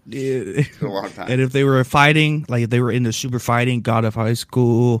 years. Yeah, it's a long time. And if they were fighting, like if they were into super fighting, God of High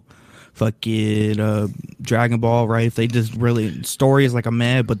School, fucking Dragon Ball, right? If they just really story is like a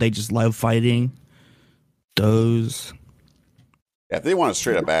meh, but they just love fighting. Those. Yeah, if they want a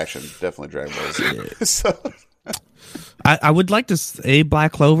straight up action, definitely Dragon Ball Z. So. I would like to say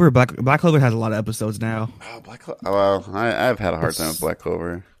Black Clover. Black Clover has a lot of episodes now. Oh, Black Clover. Well, I've had a hard time with Black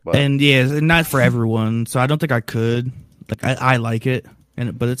Clover. But. And yeah, not for everyone. So I don't think I could. Like I like it,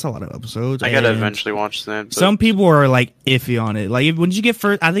 but it's a lot of episodes. I gotta eventually watch that. But... Some people are like iffy on it. Like when you get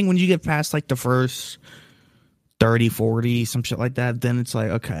when you get past like the first 30, 40, some shit like that, then it's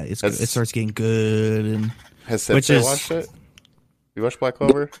like okay, it starts getting good. And has Sensei watched it? You watched Black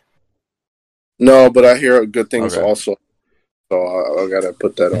Clover? No, but I hear good things also. So I gotta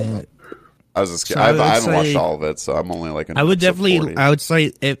put that on. I was just kidding. I haven't watched all of it, so I'm only like. I would definitely. I would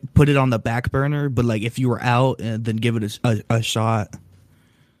say put it on the back burner, but like if you were out, then give it a shot.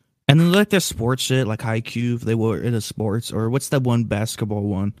 And then like the sports shit, like Haikyuu, if they were into sports, or what's that one basketball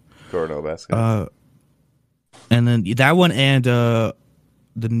one? Gordo basketball. And then that one and the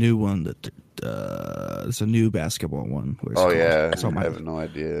new one that it's a new basketball one. Oh yeah, I have no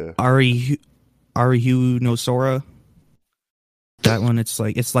idea. Arihu no Sora. That one, it's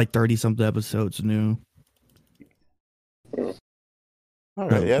like 30 something episodes new. All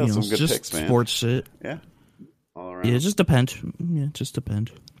right, yeah, that's some good just picks, man. Sports shit. Yeah, all around. Yeah, just depend. Yeah, just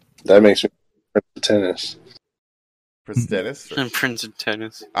depend. That makes me Tennis. Prince Dennis? Prince of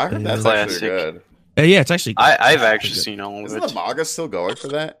Tennis. I heard that's Classic. actually good. Yeah, it's actually. I've actually seen all of Isn't it. the manga still going for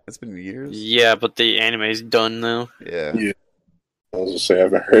that? It's been years. Yeah, but the anime's done now. Yeah. I was gonna say I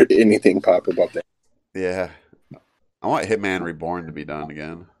haven't heard anything pop about that. Yeah. I want Hitman Reborn to be done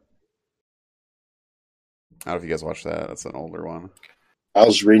again. I don't know if you guys watched that. That's an older one. I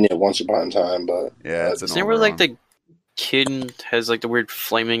was reading it once upon a time, but Yeah, it's an Isn't there older where like one. the kid has like the weird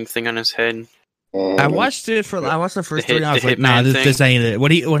flaming thing on his head? I watched it I watched the first three. And I was the like, nah, Hitman this ain't it. When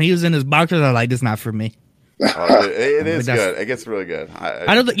he was in his boxers, I was like, this is not for me. Oh, it is good. It gets really good.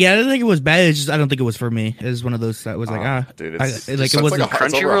 I don't think it was bad. It's just I don't think it was for me. It was one of those that was like dude, it's it wasn't it's over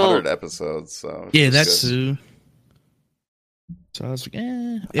Crunchyroll. 100 episodes. So yeah, it's that's good. so I was like,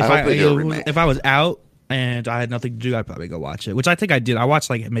 remake. if I was out and I had nothing to do, I'd probably go watch it. Which I think I did. I watched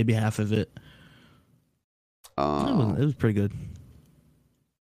like maybe half of it. It was pretty good.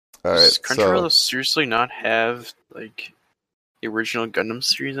 All right, Does Crunchyroll so seriously not have like the original Gundam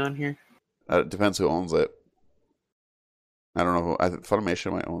series on here? it depends who owns it. I don't know who.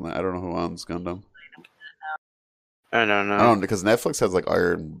 Funimation might own that. I don't know who owns Gundam. I don't know. I don't know, because Netflix has like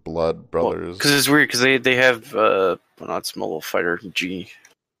Iron Blood Brothers. Because it's weird because they have well, not it's Mobile Fighter G.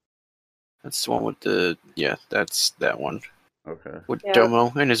 That's the one with that's that one Okay. with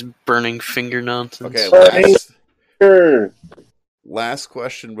Domo and his burning finger nonsense. Okay. Last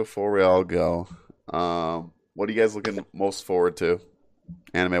question before we all go. What are you guys looking most forward to,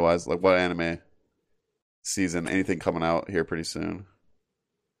 anime wise? Like what anime season? Anything coming out here pretty soon?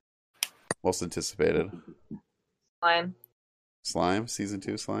 Most anticipated. Slime season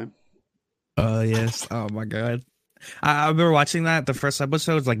 2 Slime. Yes. Oh my god. I remember watching that the first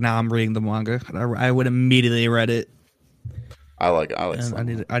episode. It's like, now I'm reading the manga. I would immediately read it. I like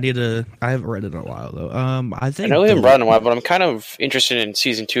Slime. I haven't read it in a while though. I think I know we haven't brought it in a while, but I'm kind of interested in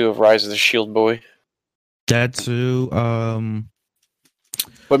season 2 of Rise of the Shield Boy. that too.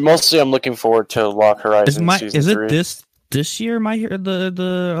 But mostly I'm looking forward to Lock Horizon season 3. Is it this year?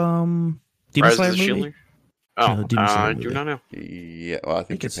 the Demon Rise Slayer of the movie? Shield? Oh, Demon Slayer I do movie. not know. Yeah, well, I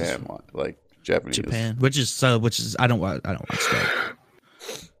think it's Japan, like Japanese. Japan, which is I don't watch that.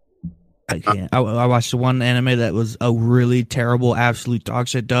 I can't. I watched one anime that was a really terrible, absolute dog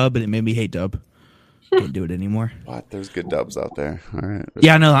shit dub, and it made me hate dub. Can't do it anymore. What? There's good dubs out there. All right.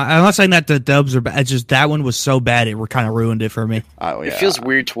 Yeah, no, I'm not saying that the dubs are bad. It's just that one was so bad it kind of ruined it for me. Oh, yeah. It feels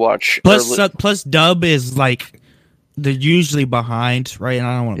weird to watch. Plus dub is like they're usually behind, right? And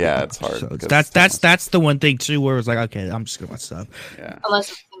I don't want to. Yeah, it's hard. So that's the one thing too, where it's like, okay, I'm just gonna watch sub. Yeah.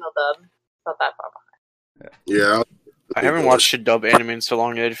 Unless it's single dub, it's not that far behind. Yeah. I haven't watched a dub anime in so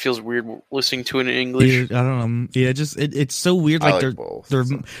long that it feels weird listening to it in English. Yeah, I don't know. Yeah, just it's so weird. Like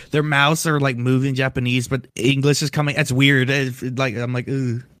their mouths are like moving Japanese, but English is coming. That's weird. I'm like,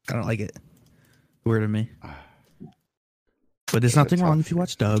 ooh, I don't like it. Weird to me. But there's nothing wrong if you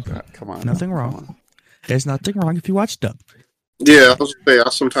watch dub. Come on. Nothing wrong. There's nothing wrong if you watch dub. Yeah, I was gonna say I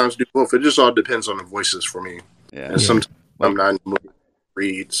sometimes do both. It just all depends on the voices for me. Yeah. And sometimes I'm not in the mood to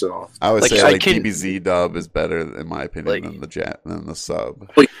read, so I would Like, say I like can- DBZ dub is better in my opinion Like- than the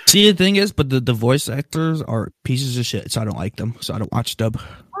sub. See, the thing is, but the voice actors are pieces of shit, so I don't like them. So I don't watch dub.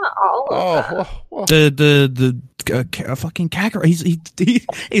 Not all of them. Whoa. The fucking Kakarot.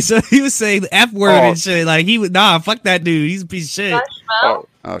 He was saying the F word and shit. Like he would fuck that dude. He's a piece of shit. Josh Mel?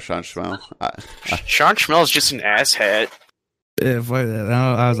 Oh, Sean Schmel. Sean Schmel is just an asshat. Yeah, fuck that.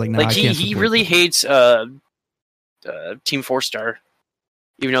 I was like, no, Like I can't he support really that. hates Team 4-Star,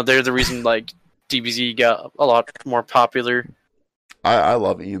 even though they're the reason like DBZ got a lot more popular. I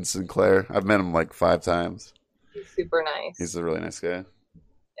love Ian Sinclair. I've met him like 5 times. He's super nice. He's a really nice guy.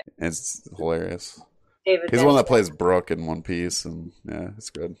 And it's hilarious. David He's the one that Benson. plays Brooke in One Piece, and yeah, it's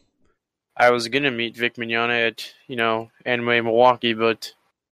good. I was gonna meet Vic Mignogna at Anime Milwaukee, but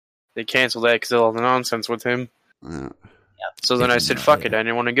they canceled that because of all the nonsense with him. Yeah. So then I said, "Fuck it," I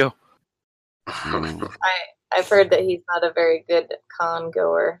didn't want to go. I've heard that he's not a very good con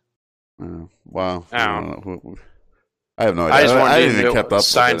goer. Wow. Oh. I don't know. I have no idea. I just wanted I to didn't even kept up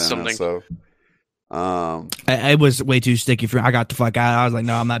sign with it, something. So, I was way too sticky for me. I got the fuck out. I was like,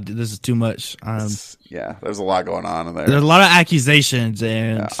 no, I'm not. This is too much. yeah, there's a lot going on in there. There's a lot of accusations,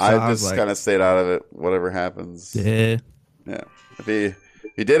 and so I was just like, kind of stayed out of it. Whatever happens. yeah. If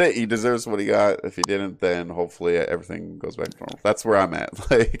he did it, he deserves what he got. If he didn't, then hopefully everything goes back to normal. That's where I'm at.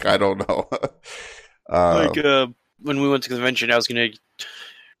 Like, I don't know. When we went to the convention, I was gonna.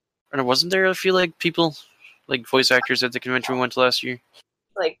 Or wasn't there? I feel like people, like voice actors at the convention we went to last year.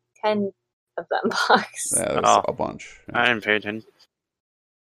 Like 10 of them box. Yeah, there's Oh. a bunch. I didn't pay attention.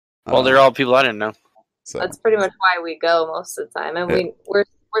 Well, they're all people I didn't know. So That's pretty much why we go most of the time, and we're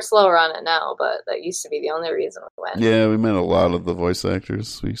we're slower on it now, but that used to be the only reason we went. Yeah, we met a lot of the voice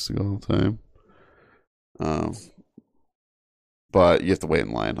actors. We used to go all the time. But you have to wait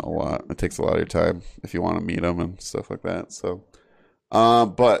in line a lot. It takes a lot of your time if you want to meet them and stuff like that. So,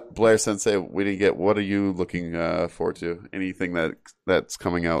 but Blair Sensei, we didn't get. What are you looking forward to? Anything that's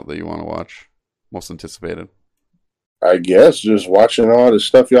coming out that you want to watch? Most anticipated? I guess just watching all the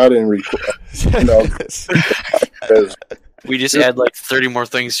stuff y'all didn't record. We just add like 30 more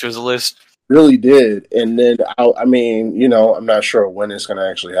things to his list. Really did. And then, I mean, I'm not sure when it's going to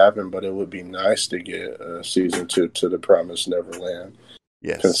actually happen, but it would be nice to get season 2 to The Promised Neverland.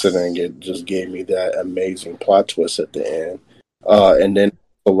 Yes. Considering it just gave me that amazing plot twist at the end. And then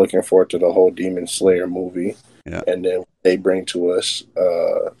looking forward to the whole Demon Slayer movie. Yeah. And then they bring to us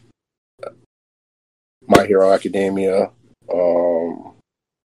My Hero Academia.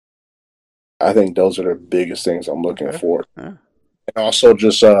 I think those are the biggest things I'm looking for. Yeah. And also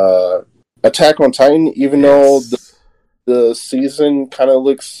just Attack on Titan, even though the season kind of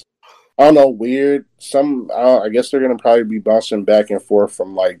looks, I don't know, weird. I guess they're going to probably be bouncing back and forth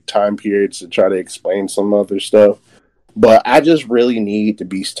from like time periods to try to explain some other stuff. But I just really need the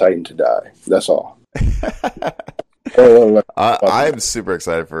Beast Titan to die. That's all. I'm super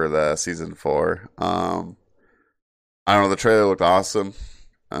excited for the season 4. I don't know, the trailer looked awesome.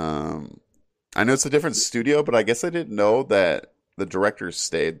 I know it's a different studio, but I guess I didn't know that the director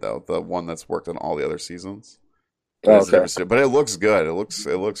stayed, though, the one that's worked on all the other seasons. Okay. But it looks good. It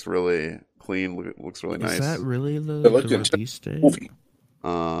looks really clean. It looks really nice. Is that really the Beast movie?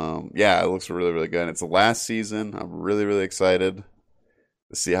 Yeah, it looks really, really good. It's the last season. I'm really, really excited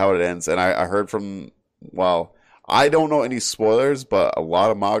to see how it ends. And I heard from, I don't know any spoilers, but a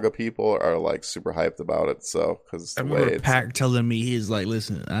lot of manga people are like super hyped about it. So, because I remember Pac telling me, he's like,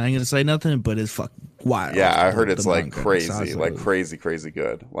 "Listen, I ain't gonna say nothing, but it's fucking wild." Yeah, I heard it's like crazy, like crazy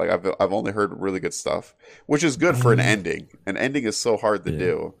good. Like I've only heard really good stuff, which is good for an ending. An ending is so hard to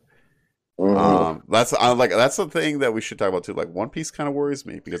do. That's the thing that we should talk about too. Like One Piece kind of worries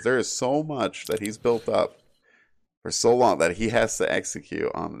me because there is so much that he's built up for so long that he has to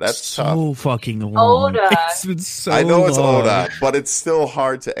execute on. That's so tough. Fucking long. Oda. It's been so I know it's long. Oda, but it's still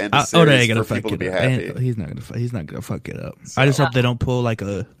hard to end a series Oda ain't gonna for fuck people to it be up. happy. He's not gonna fuck it up. I just hope they don't pull like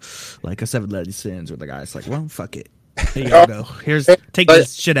a 7 Deadly Sins where the guy's like, "Well, fuck it. Here you go. Take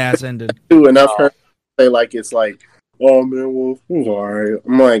this shit ass ending." And I've heard say like it's like, "Oh man, well, it was alright."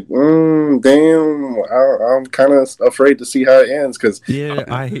 I'm like, damn. I'm kind of afraid to see how it ends because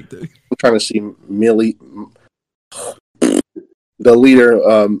I hate that. I'm trying to see Millie, the leader,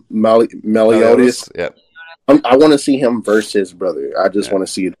 Meliodas. Yep. I want to see him versus his brother. I just want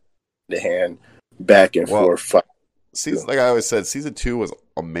to see the hand back and forth fight. Like I always said, season 2 was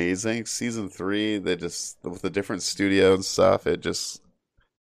amazing. Season 3, they just with the different studio and stuff, it just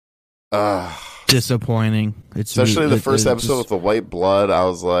disappointing. Especially the first episode with the white blood. I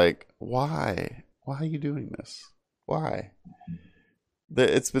was like, why? Why are you doing this? Why?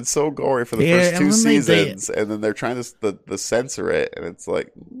 It's been so gory for the first 2 seasons, and then they're trying to censor it, and it's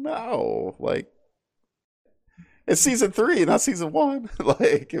like, no, like it's season 3, not season 1.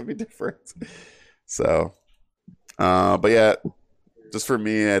 Like it'd be different. So, but yeah, just for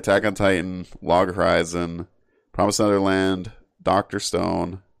me, Attack on Titan, Log Horizon, Promised Neverland, Dr.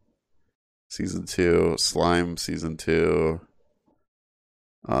 Stone, season 2, Slime season 2.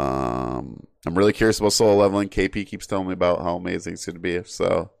 I'm really curious about Solo Leveling. KP keeps telling me about how amazing it's going to be.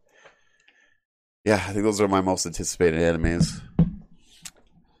 So, yeah, I think those are my most anticipated animes.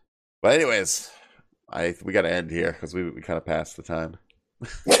 But anyways, we got to end here because we kind of passed the time.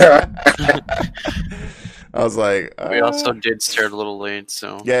 I was like, we also did start a little late,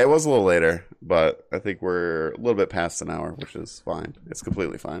 so yeah, it was a little later, but I think we're a little bit past an hour, which is fine. It's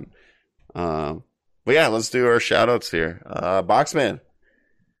completely fine. But yeah, let's do our shout outs here. Boxman.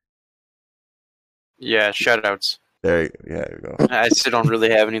 Yeah, shoutouts. There you go. I still don't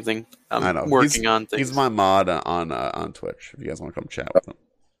really have anything. I know. Working on things. He's my mod on Twitch. If you guys want to come chat with him.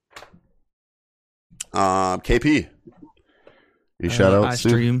 KP. You shout out. I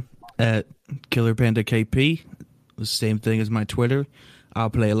stream at Killer Panda KP. The same thing as my Twitter. I'll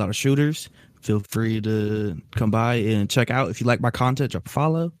play a lot of shooters. Feel free to come by and check out. If you like my content, drop a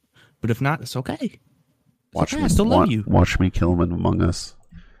follow. But if not, it's okay. I still love you. Watch me kill him in Among Us.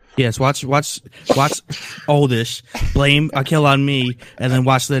 Yes, watch Oldish blame a kill on me, and then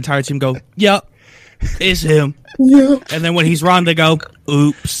watch the entire team go, "Yep, it's him." Yeah. And then when he's wrong, they go,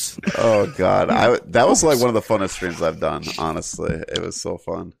 "Oops." Oh God, that was like one of the funnest streams I've done. Honestly, it was so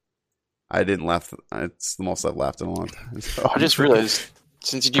fun. I didn't laugh. It's the most I've laughed in a long time. So. I just realized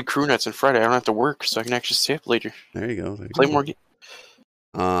since you do crew nuts on Friday, I don't have to work, so I can actually stay up later. There you go. Play more games.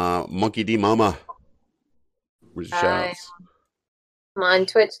 Monkey D Mama. Where's your shoutouts? I'm on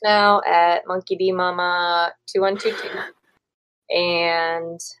Twitch now at Monkey D Mama 2122,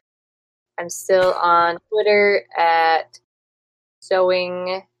 and I'm still on Twitter at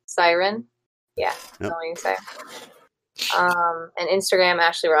Sewing Siren. Yeah, yep. Sewing Siren. And Instagram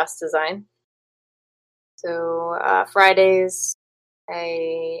Ashley Ross Design. So Fridays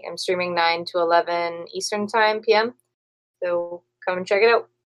I am streaming 9 to 11 Eastern Time PM. So come and check it out.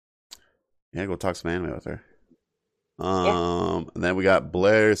 Yeah, go talk some anime with her. And then we got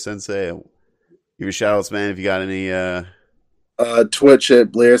Blair Sensei. Give your shout outs, man, if you got any Twitch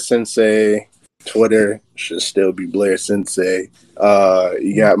at Blair Sensei. Twitter should still be Blair Sensei.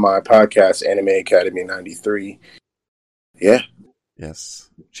 You got my podcast, Anime Academy 93. Yeah. Yes.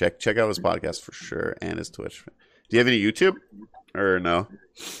 Check out his podcast for sure, and his Twitch. Do you have any YouTube or no?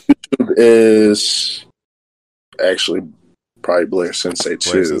 YouTube is actually probably Blair Sensei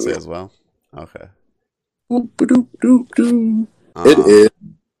too. Blair Sensei as well. Okay. It is.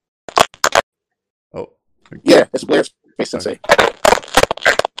 Oh. Yeah, it's Blair Sensei.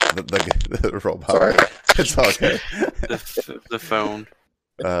 The robot. Sorry. It's all good. The phone.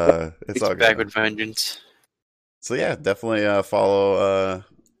 It's all good. Back with vengeance. So yeah, definitely follow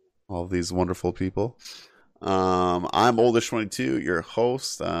all these wonderful people. I'm Oldish22, your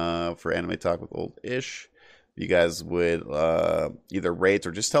host for Anime Talk with Oldish. If you guys would either rate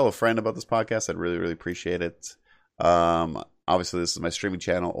or just tell a friend about this podcast, I'd really, really appreciate it. Obviously, this is my streaming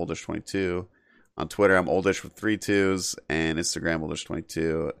channel, Oldish22. On Twitter, I'm Oldish with 3 2s, and Instagram,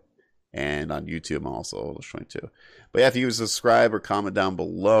 Oldish22. And on YouTube, I'm also Oldish22. But yeah, if you subscribe or comment down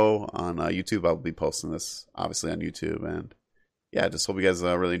below on YouTube, I'll be posting this, obviously, on YouTube. And yeah, just hope you guys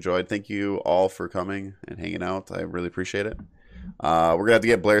really enjoyed. Thank you all for coming and hanging out. I really appreciate it. We're going to have to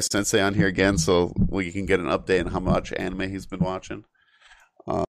get Blair Sensei on here again so we can get an update on how much anime he's been watching.